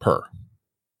 per.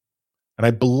 And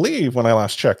I believe when I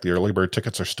last checked, the early bird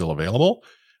tickets are still available.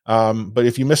 But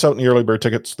if you miss out on the early bird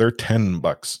tickets, they're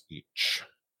 $10 each.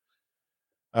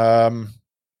 I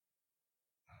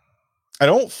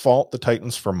don't fault the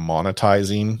Titans for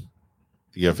monetizing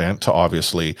the event to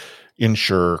obviously,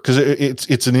 ensure, because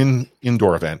it's an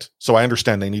indoor event, so I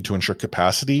understand they need to ensure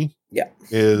capacity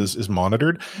is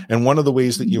monitored, and one of the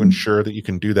ways that you ensure that you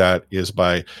can do that is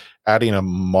by adding a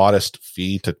modest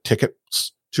fee to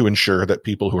tickets to ensure that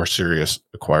people who are serious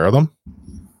acquire them.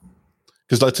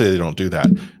 Because let's say they don't do that,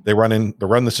 they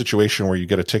run the situation where you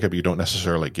get a ticket but you don't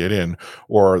necessarily get in,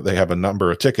 or they have a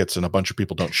number of tickets and a bunch of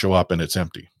people don't show up and it's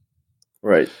empty.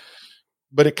 Right.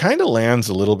 But it kind of lands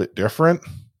a little bit different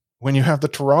when you have the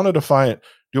Toronto Defiant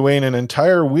doing an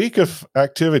entire week of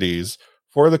activities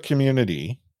for the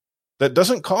community that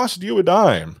doesn't cost you a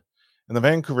dime, and the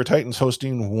Vancouver Titans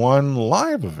hosting one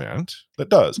live event that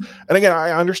does. And again,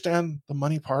 I understand the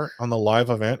money part on the live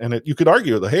event, and you could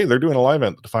argue that, hey, they're doing a live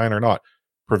event, the Defiant or not.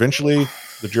 Provincially,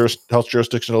 the health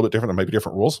jurisdiction is a little bit different. There might be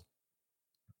different rules.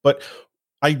 But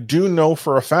I do know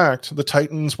for a fact the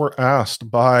Titans were asked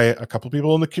by a couple of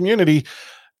people in the community,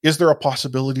 is there a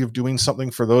possibility of doing something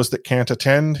for those that can't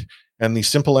attend? And the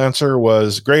simple answer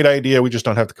was, great idea. We just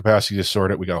don't have the capacity to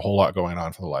sort it. We got a whole lot going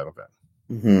on for the live event.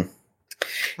 Mm-hmm. And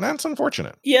that's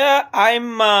unfortunate. Yeah,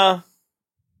 I'm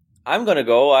going to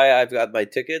go. I've got my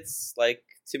tickets. Like,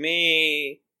 to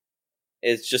me,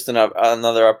 it's just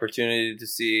another opportunity to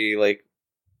see, like,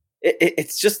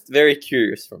 it's just very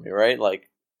curious for me, right? Like,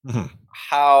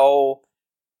 how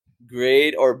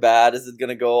great or bad is it going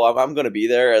to go? I'm going to be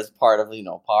there as part of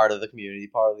the community,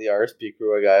 part of the RSP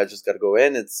crew. I just got to go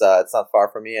in. It's not far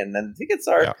from me, and then the tickets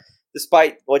are,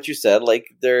 despite what you said, like,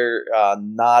 they're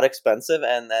not expensive,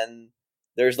 and then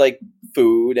there's like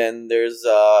food and there's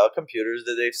computers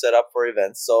that they've set up for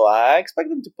events. So I expect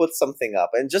them to put something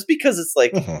up, and just because it's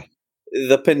like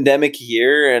the pandemic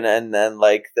year, and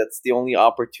like that's the only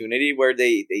opportunity where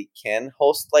they can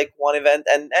host like one event,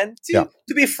 and to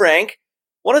be frank,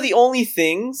 one of the only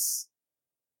things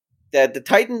that the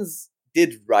Titans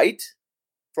did right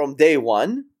from day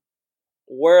one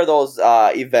were those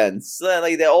events.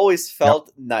 Like, they always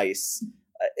felt nice.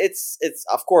 It's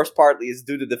of course partly is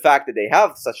due to the fact that they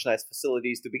have such nice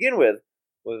facilities to begin with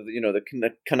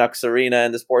the Canucks Arena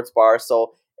and the sports bar.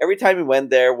 So every time we went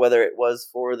there, whether it was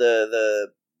for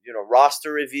the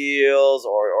roster reveals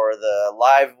or the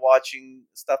live watching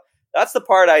stuff, that's the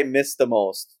part I miss the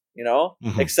most.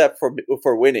 Except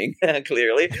for winning,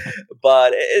 clearly,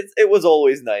 but it was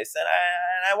always nice, and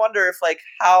I wonder if, like,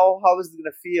 how is it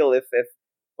going to feel if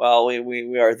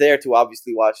we are there to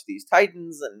obviously watch these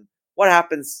Titans, and what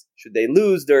happens should they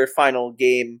lose their final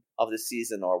game of the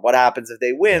season, or what happens if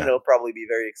they win? It'll probably be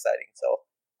very exciting, so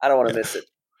I don't want to miss it.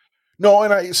 No,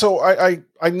 and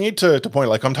I need to point,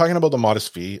 like, I'm talking about the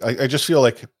modest fee. I just feel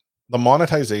like the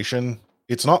monetization,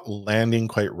 it's not landing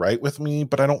quite right with me,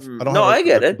 but I don't I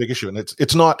get it. Big issue. And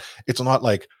it's not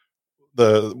like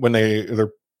when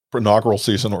their inaugural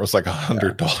season where it was like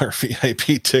 $100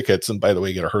 VIP tickets. And by the way,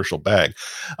 you get a Herschel bag.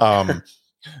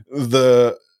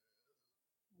 The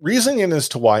reasoning as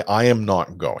to why I am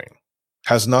not going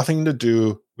has nothing to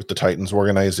do with the Titans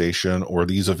organization or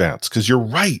these events. Cause you're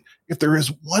right. If there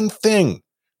is one thing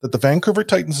that the Vancouver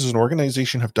Titans as an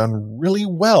organization have done really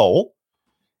well,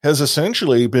 has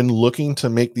essentially been looking to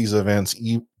make these events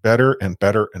better and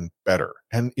better and better.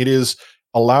 And it is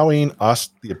allowing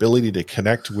us the ability to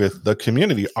connect with the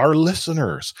community, our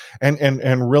listeners,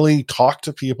 and really talk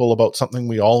to people about something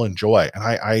we all enjoy. And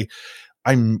I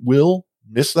will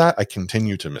miss that. I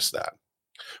continue to miss that.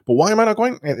 But why am I not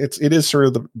going? It is sort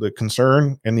of the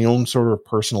concern and the own sort of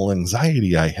personal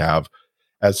anxiety I have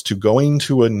as to going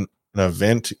to an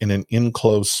event in an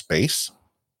enclosed space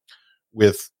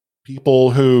with people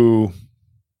who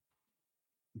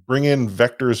bring in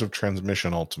vectors of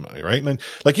transmission ultimately, right? And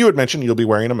like you had mentioned, you'll be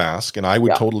wearing a mask, and I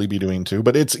would totally be doing too.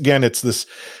 But it's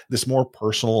this more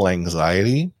personal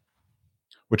anxiety,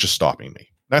 which is stopping me.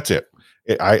 That's it.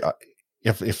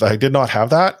 If I did not have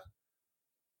that,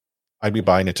 I'd be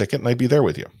buying a ticket and I'd be there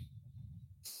with you.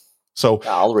 So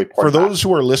I'll report for those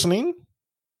who are listening,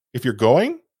 if you're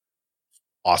going,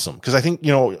 awesome. Because I think,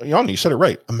 Jan, you said it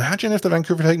right. Imagine if the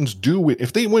Vancouver Titans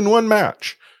if they win one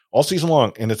match all season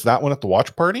long, and it's that one at the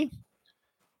watch party,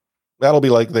 that'll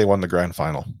be like they won the grand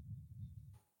final.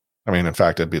 I mean, in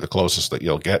fact, it'd be the closest that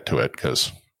you'll get to it,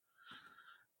 because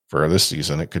for this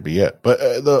season, it could be it. But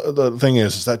the thing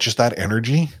is that just that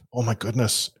energy, oh my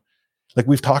goodness. Like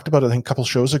we've talked about it, I think a couple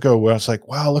shows ago, where it's like,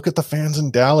 wow, look at the fans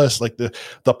in Dallas, like the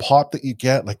pop that you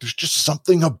get. Like there's just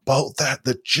something about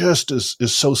that just is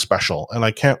so special. And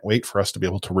I can't wait for us to be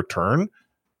able to return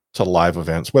to live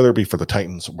events, whether it be for the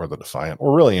Titans or the Defiant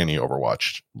or really any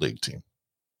Overwatch League team.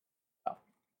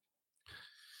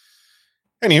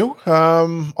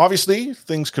 Anywho, obviously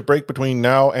things could break between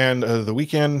now and the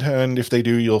weekend, and if they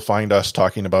do, you'll find us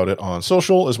talking about it on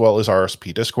social as well as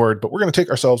RSP Discord. But we're going to take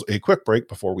ourselves a quick break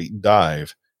before we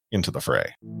dive into the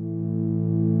fray.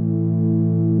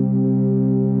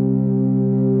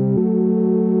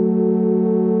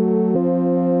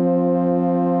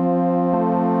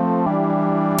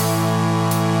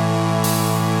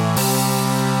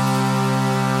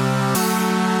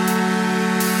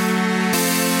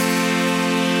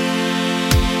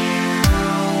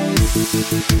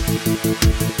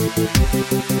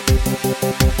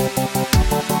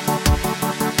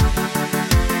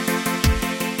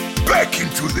 Back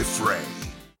into the fray.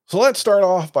 So let's start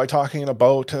off by talking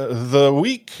about the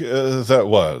week that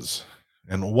was.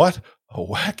 And what a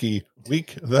wacky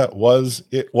week that was.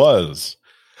 It was.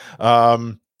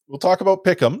 We'll talk about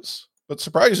pick'ems, but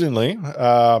surprisingly,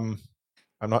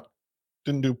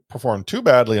 didn't perform too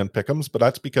badly on pick'ems, but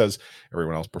that's because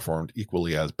everyone else performed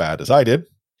equally as bad as I did.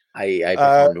 I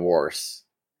performed worse.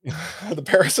 The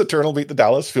Paris Eternal beat the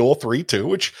Dallas Fuel 3-2,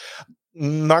 which,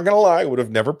 not gonna lie, I would have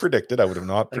never predicted. I would have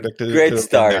not predicted it to have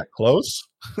been that close.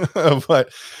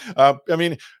 But I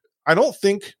mean, I don't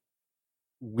think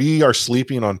we are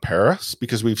sleeping on Paris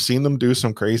because we've seen them do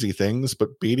some crazy things,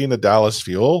 but beating the Dallas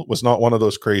Fuel was not one of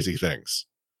those crazy things.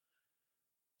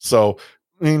 So,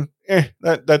 I mean,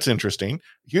 that's interesting.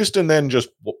 Houston then just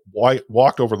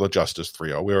walked over the Justice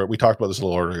 3-0. We talked about this a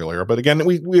little earlier, but again,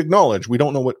 we acknowledge we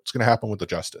don't know what's going to happen with the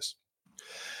Justice.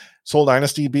 Seoul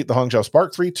Dynasty beat the Hangzhou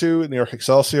Spark 3-2. New York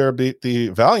Excelsior beat the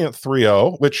Valiant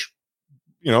 3-0, which,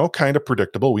 kind of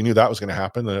predictable. We knew that was going to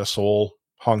happen. The Seoul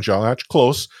Hangzhou match,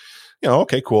 close.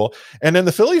 Okay, cool. And then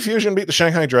the Philly Fusion beat the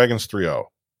Shanghai Dragons 3-0.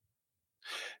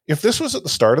 If this was at the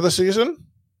start of the season,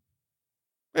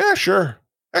 yeah, sure.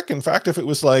 Heck, in fact, if it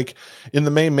was like in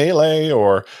the May Melee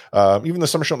or even the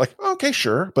Summer Show, like, okay,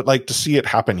 sure. But like to see it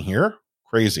happen here,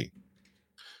 crazy.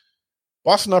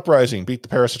 Boston Uprising beat the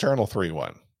Paris Eternal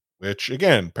 3-1, which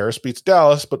again, Paris beats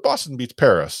Dallas, but Boston beats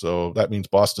Paris. So that means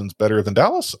Boston's better than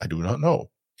Dallas? I do not know.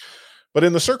 But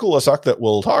in the Circle of Suck that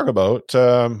we'll talk about,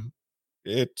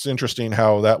 it's interesting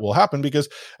how that will happen because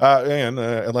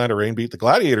Atlanta Reign beat the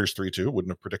Gladiators 3-2.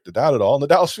 Wouldn't have predicted that at all. And the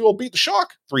Dallas Fuel beat the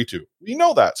Shock 3-2. We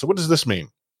know that. So what does this mean?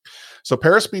 So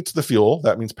Paris beats the Fuel.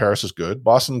 That means Paris is good.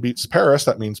 Boston beats Paris.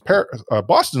 That means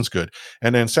Boston's good.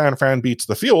 And then San Fran beats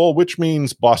the Fuel, which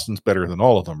means Boston's better than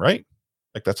all of them, right?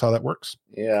 Like that's how that works.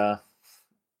 Yeah.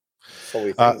 So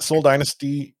we think. Seoul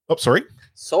Dynasty. Oh, sorry.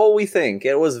 So we think.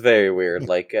 It was very weird.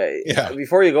 Like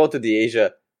before you go to the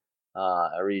Asia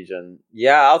region,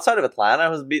 outside of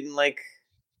Atlanta, been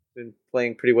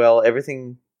playing pretty well.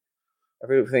 Everything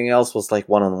else was like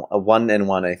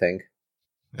 1-1, I think.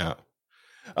 Yeah.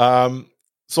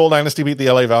 Seoul Dynasty beat the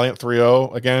LA Valiant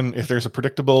 3-0. Again, if there's a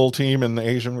predictable team in the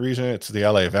Asian region, it's the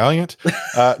LA Valiant.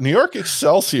 New York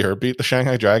Excelsior beat the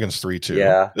Shanghai Dragons 3-2.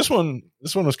 Yeah. This one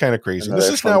was kind of crazy. This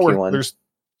is now where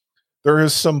there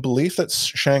is some belief that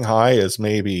Shanghai is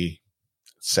maybe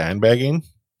sandbagging.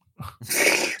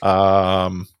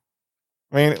 I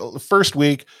mean, first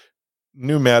week,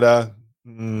 new meta.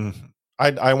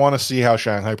 I want to see how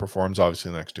Shanghai performs, obviously,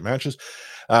 in the next two matches.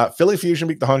 Philly Fusion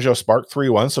beat the Hangzhou Spark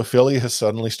 3-1, so Philly has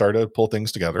suddenly started to pull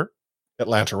things together.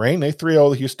 Atlanta Reign, they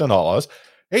 3-0 the Houston Outlaws.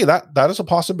 Hey, that is a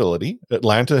possibility.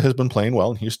 Atlanta has been playing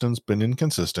well, and Houston's been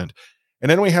inconsistent. And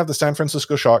then we have the San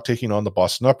Francisco Shock taking on the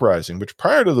Boston Uprising, which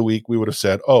prior to the week, we would have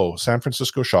said, oh, San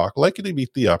Francisco Shock likely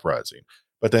beat the Uprising.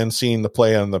 But then seeing the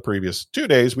play on the previous 2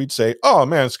 days, we'd say, oh,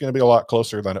 man, it's going to be a lot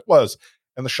closer than it was.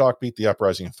 And the Shock beat the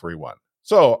Uprising 3-1.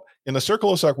 So in the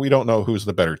Circle of Suck, we don't know who's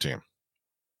the better team.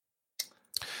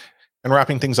 And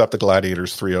wrapping things up, the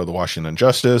Gladiators 3-0 the Washington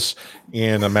Justice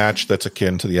in a match that's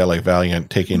akin to the LA Valiant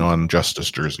taking on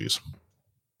Justice jerseys.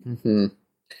 Mm-hmm.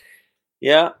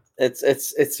 Yeah,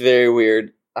 it's very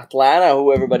weird. Atlanta,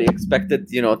 who everybody expected,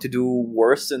 to do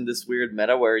worse in this weird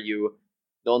meta where you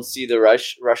don't see the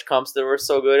rush comps that were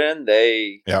so good in.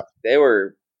 They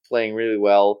were playing really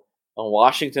well. And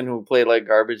Washington, who played like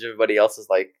garbage, everybody else is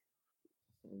like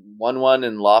 1-1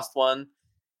 and lost one.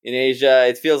 In Asia,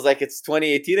 it feels like it's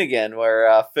 2018 again,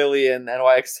 where Philly and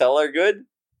NYXL are good,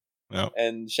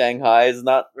 and Shanghai is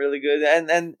not really good.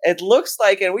 And it looks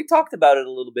like, and we talked about it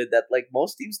a little bit, that like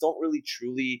most teams don't really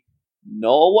truly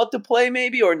know what to play,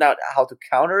 maybe, or not how to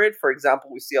counter it. For example,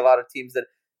 we see a lot of teams that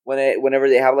whenever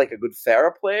they have like a good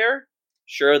Pharah player,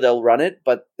 sure they'll run it,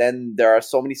 but then there are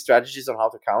so many strategies on how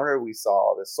to counter. We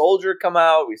saw the Soldier come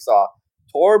out, we saw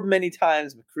Torb many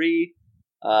times, McCree.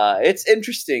 It's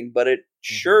interesting, but it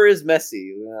sure is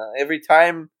messy. Every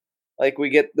time like we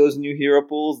get those new hero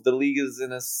pools, the league is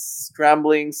in a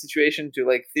scrambling situation to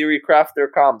like theory craft their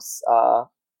comps.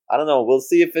 I don't know. We'll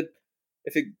see if it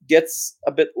gets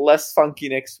a bit less funky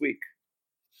next week.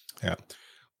 Yeah.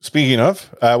 Speaking of,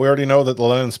 we already know that the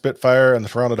London Spitfire and the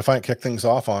Toronto Defiant kick things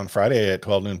off on Friday at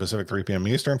 12 noon Pacific, 3 p.m.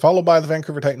 Eastern, followed by the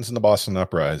Vancouver Titans and the Boston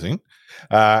Uprising.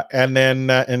 And then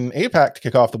in APAC to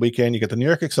kick off the weekend, you get the New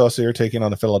York Excelsior taking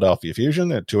on the Philadelphia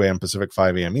Fusion at 2 a.m. Pacific,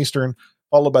 5 a.m. Eastern,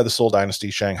 followed by the Seoul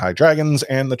Dynasty Shanghai Dragons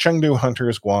and the Chengdu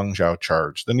Hunters Guangzhou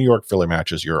Charge. The New York Philly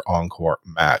match is your encore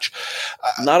match.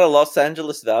 Not a Los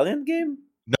Angeles Valiant game?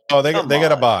 No, they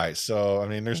get a bye. So, I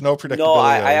mean, there's no predictability. No,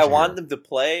 I want them to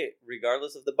play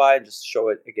regardless of the bye and just show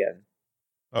it again.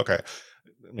 Okay.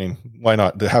 I mean, why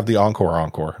not? They have the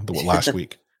encore the last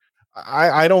week.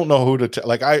 I don't know who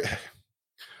to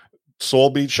Seoul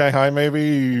beat Shanghai,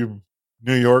 maybe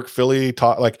New York, Philly,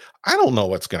 I don't know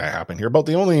what's going to happen here. But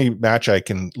the only match I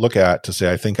can look at to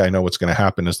say I think I know what's going to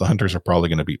happen is the Hunters are probably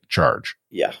going to beat the Charge.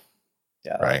 Yeah.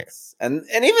 Right. And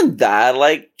even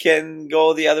that can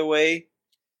go the other way.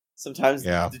 Sometimes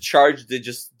the Charge, they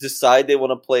just decide they want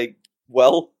to play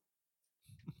well.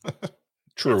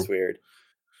 True. It's weird.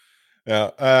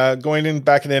 Yeah. Going in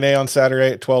back in NA on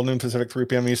Saturday at 12 noon Pacific, 3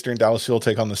 p.m. Eastern, Dallas Fuel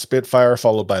take on the Spitfire,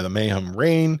 followed by the Mayhem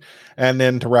Rain. And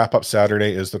then to wrap up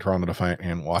Saturday is the Toronto Defiant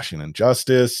and Washington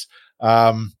Justice.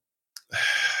 Okay.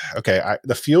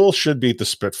 The Fuel should beat the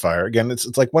Spitfire. Again,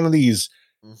 it's like one of these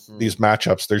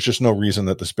matchups. There's just no reason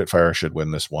that the Spitfire should win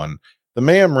this one. The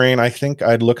Mayhem Rain, I think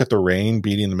I'd look at the Rain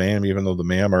beating the Mayhem, even though the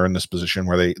Mayhem are in this position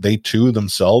where they too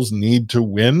themselves need to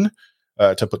win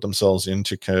to put themselves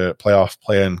into playoff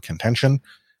play-in contention.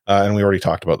 And we already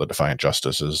talked about the Defiant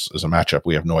Justice as a matchup.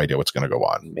 We have no idea what's going to go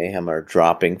on. Mayhem are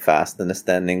dropping fast in the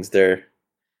standings. They're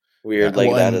weird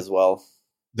that as well.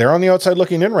 They're on the outside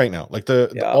looking in right now.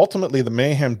 Ultimately, the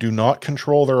Mayhem do not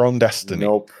control their own destiny.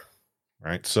 Nope.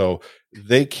 Right? So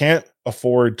they can't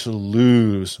afford to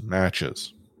lose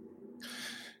matches.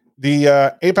 The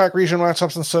APAC region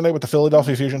matchups on Sunday with the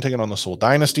Philadelphia Fusion taking on the Seoul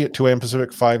Dynasty at 2 a.m.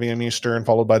 Pacific, 5 a.m. Eastern,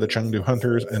 followed by the Chengdu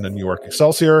Hunters and the New York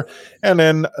Excelsior. And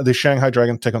then the Shanghai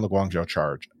Dragons take on the Guangzhou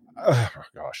Charge. Oh,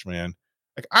 gosh, man.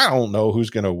 I don't know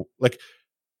who's going to...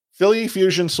 Philly,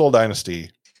 Fusion, Seoul Dynasty.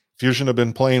 Fusion have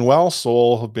been playing well.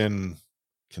 Seoul have been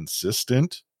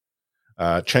consistent.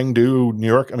 Chengdu, New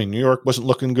York. New York wasn't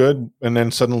looking good, and then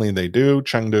suddenly they do.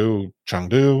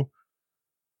 Chengdu.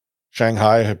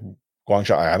 Shanghai,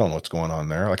 Guangzhou, I don't know what's going on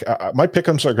there. My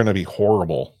pick'ems are going to be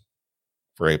horrible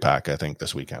for APAC, I think,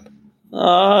 this weekend.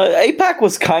 APAC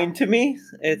was kind to me.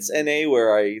 It's NA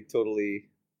where I totally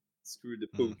screwed the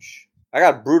pooch. I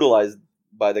got brutalized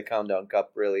by the Countdown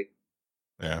Cup, really.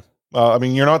 Yeah.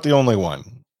 You're not the only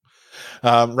one.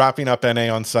 Wrapping up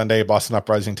NA on Sunday, Boston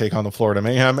Uprising take on the Florida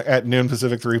Mayhem at noon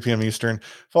Pacific, 3 p.m. Eastern,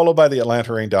 followed by the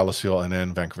Atlanta Rain, Dallas Fuel, and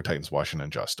then Vancouver Titans,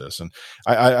 Washington Justice. And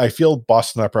I feel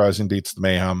Boston Uprising beats the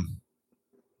Mayhem.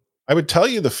 I would tell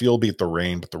you the Fuel beat the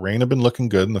Rain, but the Rain have been looking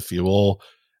good, and the Fuel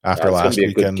after last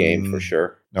weekend, a good game for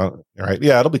sure. No, right?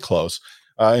 Yeah, it'll be close.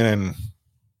 And then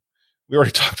we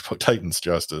already talked about Titans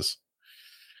Justice.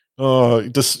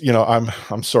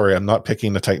 I'm sorry, I'm not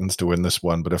picking the Titans to win this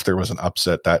one, but if there was an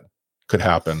upset, that could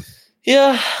happen.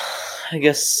 Yeah, I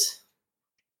guess.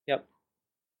 Yep.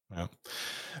 Yeah.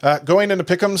 Going into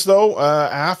pick'ems, though,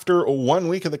 after 1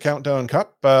 week of the Countdown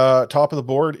Cup, top of the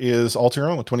board is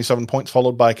Altiron with 27 points,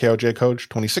 followed by KOJ Coach,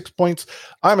 26 points.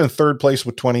 I'm in third place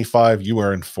with 25. You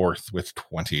are in fourth with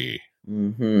 20.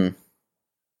 Mm-hmm.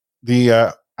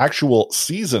 The actual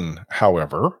season,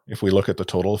 however, if we look at the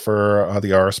total for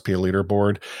the RSP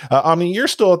leaderboard, you're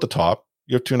still at the top.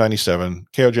 You have 297.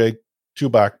 KOJ, 2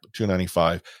 back,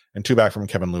 295. And 2 back from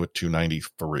Kevin Lou at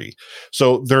 293.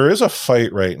 So there is a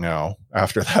fight right now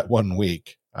after that 1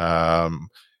 week. And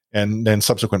then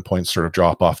subsequent points sort of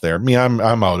drop off there. I'm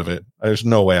out of it. There's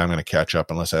no way I'm going to catch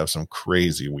up unless I have some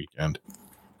crazy weekend.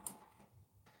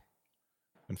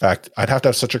 In fact, I'd have to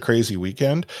have such a crazy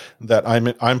weekend that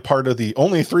I'm part of the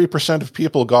only 3% of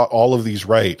people got all of these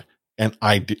right. And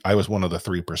I was one of the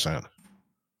 3%.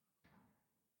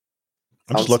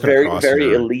 I'm just looking very, across very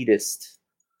here. elitist.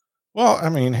 Well,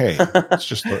 hey, it's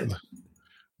just the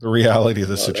reality of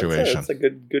the situation. That's a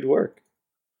good work.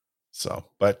 So,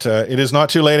 but it is not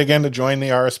too late again to join the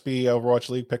RSP Overwatch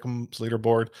League Pick'ems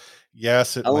leaderboard.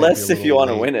 Yes, unless if you want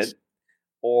to win it,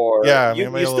 or you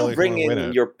still bring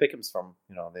in your Pick'ems from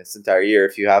this entire year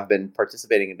if you have been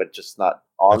participating, but just not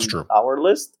on our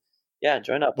list. Yeah,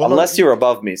 join up. Well, unless you're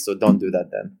above me, so don't do that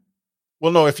then.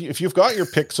 Well, no, if you've got your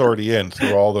picks already in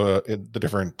through all the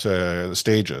different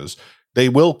stages. They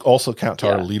will also count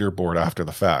to our leaderboard after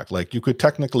the fact. You could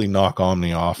technically knock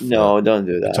Omni off. No, don't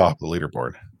do that. The top of the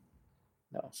leaderboard.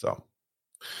 No. So,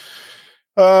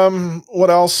 what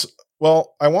else?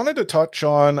 Well, I wanted to touch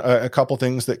on a couple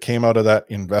things that came out of that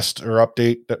investor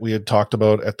update that we had talked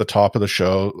about at the top of the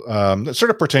show that sort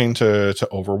of pertain to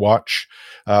Overwatch.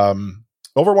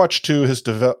 Overwatch 2 has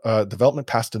development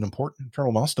passed an important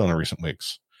internal milestone in recent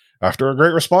weeks. After a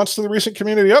great response to the recent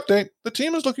community update, the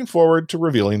team is looking forward to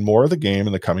revealing more of the game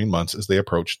in the coming months as they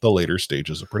approach the later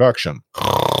stages of production.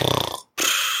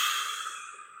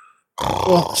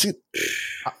 Well, see,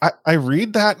 I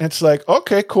read that and it's like,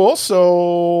 okay, cool.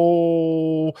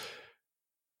 So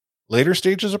later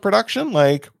stages of production,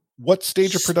 like what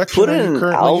stage of production put are you in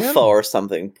currently alpha in? or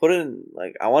something. Put in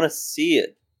like I want to see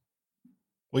it.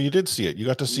 Well, you did see it. You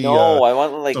got to see No, I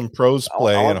want like some pros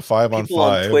play I in a 5-on-5 people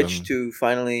on Twitch to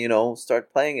finally,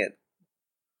 start playing it.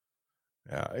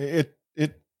 Yeah, it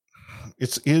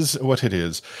is what it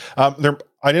is.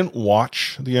 I didn't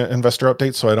watch the investor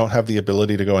update, so I don't have the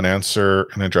ability to go and answer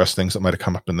and address things that might have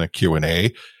come up in the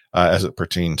Q&A as it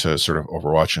pertained to sort of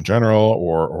Overwatch in general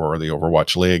or the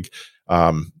Overwatch League.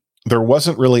 There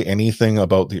wasn't really anything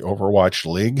about the Overwatch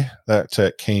League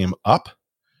that came up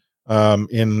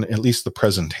in at least the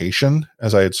presentation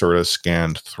as I had sort of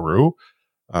scanned through.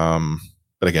 But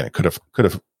again, it could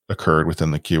have occurred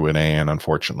within the Q&A, and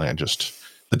unfortunately,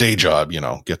 the day job,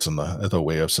 gets in the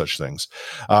way of such things.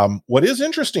 What is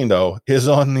interesting, though, is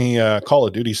on the Call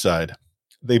of Duty side,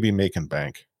 they be making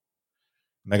bank.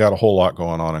 And they got a whole lot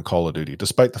going on in Call of Duty,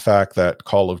 despite the fact that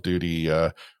Call of Duty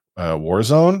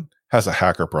Warzone has a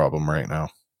hacker problem right now.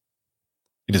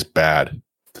 It is bad.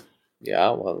 Yeah,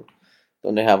 well,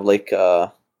 don't they have like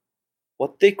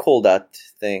what they call that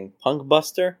thing? Punk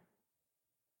Buster?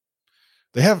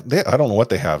 They I don't know what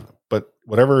they have, but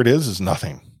whatever it is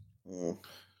nothing.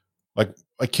 Like,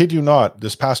 I kid you not,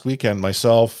 this past weekend,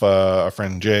 myself, a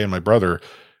friend Jay, and my brother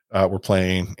were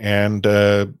playing and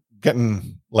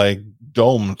getting like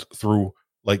domed through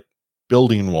like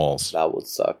building walls. That would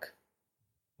suck.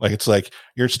 Like, it's like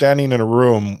you're standing in a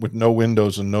room with no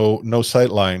windows and no sight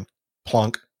line.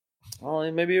 Plunk.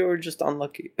 Well, maybe you were just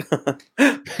unlucky.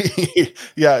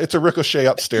 Yeah, it's a ricochet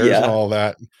upstairs and all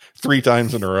that 3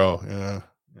 times in a row. Yeah.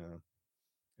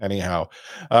 Anyhow,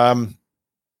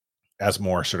 as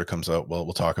more sort of comes out,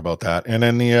 we'll talk about that. And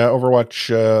then the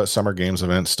Overwatch Summer Games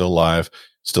event still live.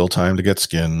 Still time to get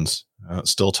skins.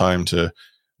 Still time to,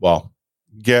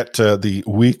 get the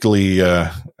weekly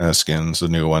skins. The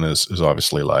new one is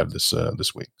obviously live this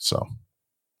week. So,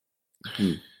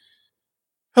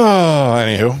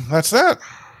 anywho, that's that.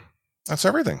 That's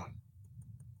everything.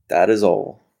 That is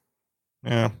all.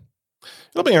 Yeah.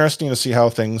 It'll be interesting to see how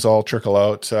things all trickle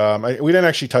out. We didn't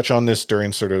actually touch on this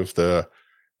during sort of the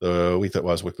week that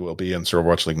was, week that will be in sort of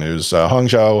Watch League news.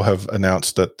 Hangzhou have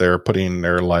announced that they're putting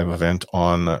their live event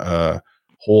on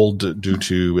hold due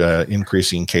to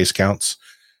increasing case counts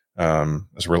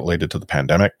as related to the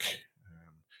pandemic.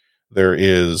 There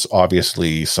is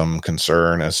obviously some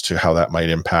concern as to how that might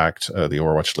impact the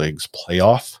Overwatch League's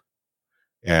playoff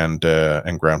and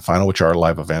grand final, which are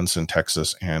live events in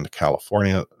Texas and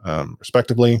California,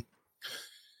 respectively.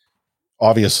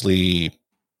 Obviously,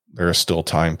 there is still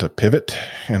time to pivot,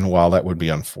 and while that would be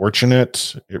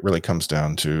unfortunate, it really comes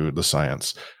down to the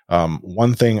science.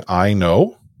 One thing I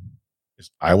know is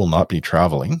I will not be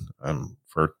traveling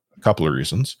for a couple of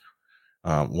reasons.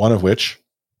 One of which,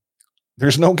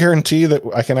 there's no guarantee that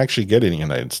I can actually get in the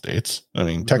United States. I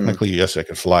mean, technically, yes, I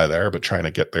could fly there, but trying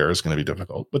to get there is going to be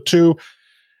difficult. But 2,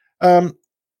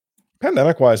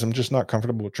 pandemic-wise, I'm just not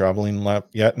comfortable with traveling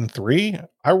yet. And 3,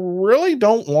 I really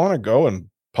don't want to go and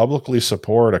publicly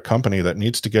support a company that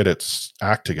needs to get its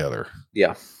act together.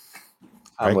 Yeah.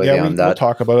 We'll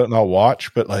talk about it and I'll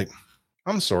watch, but like,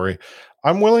 I'm sorry.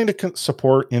 I'm willing to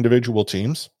support individual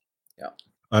teams. Yeah.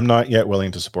 I'm not yet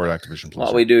willing to support Activision Blizzard.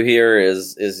 What we do here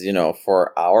is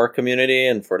for our community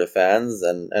and for the fans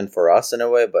and for us in a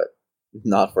way, but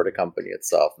not for the company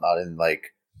itself. Not in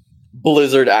like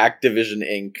Blizzard Activision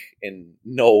Inc. in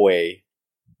no way.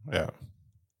 Yeah.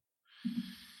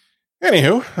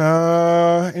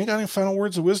 Anywho, any got any final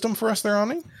words of wisdom for us there,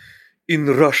 Omni? In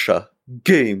Russia,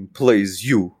 game plays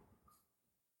you.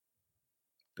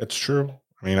 That's true.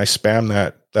 I mean, I spam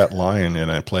that line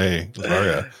and I play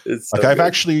Zarya. It's like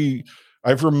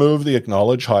I've removed the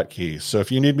acknowledge hotkey. So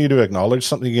if you need me to acknowledge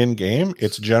something in game,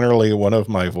 it's generally one of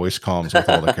my voice comms with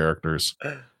all the characters.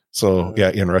 So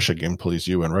yeah, in Russia, game plays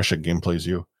you. In Russia, game plays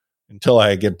you. Until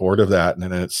I get bored of that, and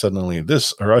then it's suddenly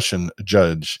this Russian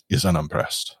judge is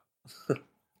unimpressed.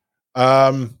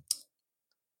 On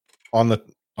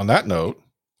that note,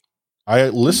 I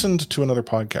listened to another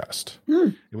podcast.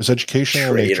 It was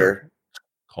educational nature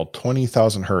called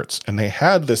 20,000 Hertz, and they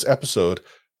had this episode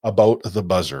about the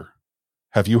buzzer.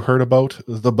 Have you heard about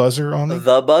the buzzer on it?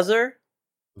 The buzzer?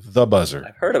 the buzzer.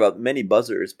 I've heard about many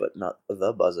buzzers, but not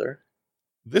the buzzer.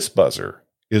 This buzzer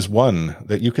is one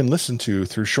that you can listen to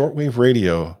through shortwave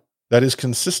radio that is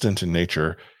consistent in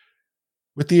nature,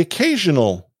 with the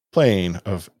occasional playing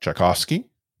of Tchaikovsky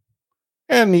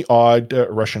and the odd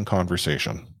Russian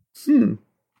conversation.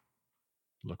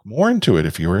 Look more into it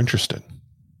if you are interested.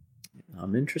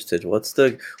 I'm interested. What's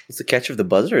the catch of the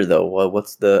buzzer, though?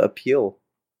 What's the appeal?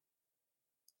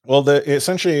 Well,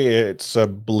 essentially, it's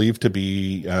believed to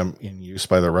be in use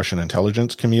by the Russian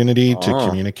intelligence community to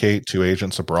communicate to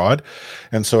agents abroad.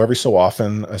 And so every so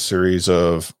often, a series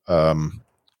of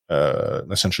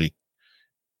essentially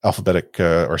alphabetic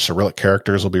or Cyrillic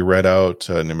characters will be read out,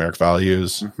 numeric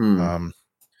values.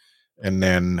 And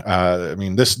then,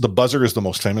 the buzzer is the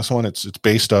most famous one. It's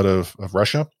based out of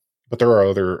Russia, but there are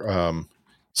other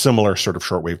similar sort of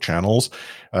shortwave channels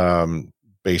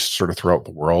based sort of throughout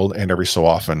the world. And every so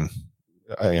often,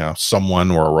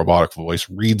 someone or a robotic voice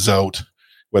reads out,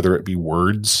 whether it be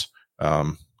words,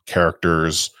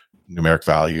 characters, numeric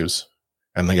values,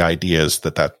 and the idea is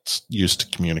that that's used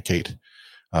to communicate.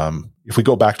 If we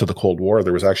go back to the Cold War,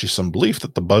 there was actually some belief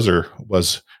that the buzzer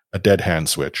was a dead hand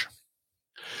switch.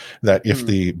 That if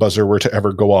the buzzer were to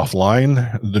ever go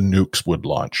offline, the nukes would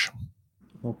launch.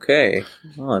 Okay.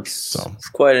 Oh, it's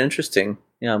quite interesting.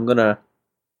 Yeah, I'm going to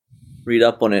read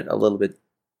up on it a little bit.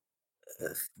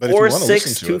 But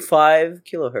 4625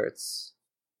 kilohertz.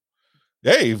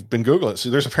 Yeah, you've been Googling it. So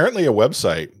there's apparently a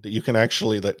website that you can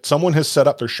that someone has set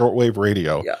up their shortwave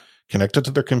radio, connected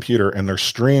to their computer, and they're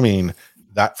streaming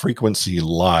that frequency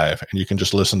live. And you can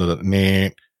just listen to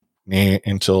the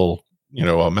until,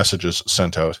 a message is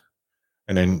sent out.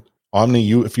 And then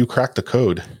Omni, if you crack the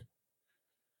code,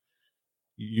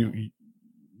 you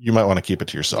might want to keep it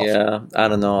to yourself. Yeah, I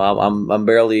don't know. I'm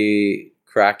barely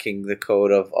cracking the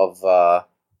code of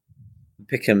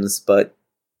Pickham's, but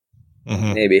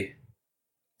maybe.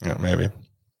 Yeah, maybe.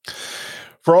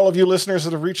 For all of you listeners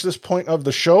that have reached this point of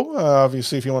the show,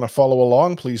 obviously, if you want to follow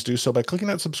along, please do so by clicking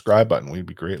that subscribe button. We'd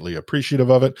be greatly appreciative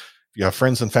of it. If you have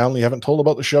friends and family you haven't told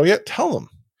about the show yet, tell them.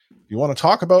 If you want to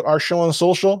talk about our show on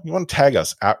social, you want to tag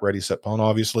us at Ready Set Pwn,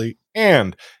 obviously.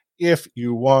 And if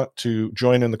you want to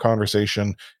join in the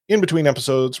conversation in between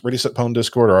episodes, Ready Set Pwn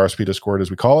Discord, or RSP Discord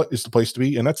as we call it, is the place to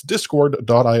be. And that's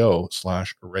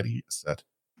discord.io/Ready Set.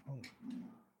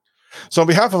 So on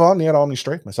behalf of Omni at Omni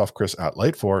Strike, myself, Chris at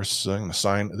Lightforce, I'm going to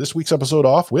sign this week's episode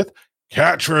off with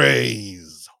Catchphrase.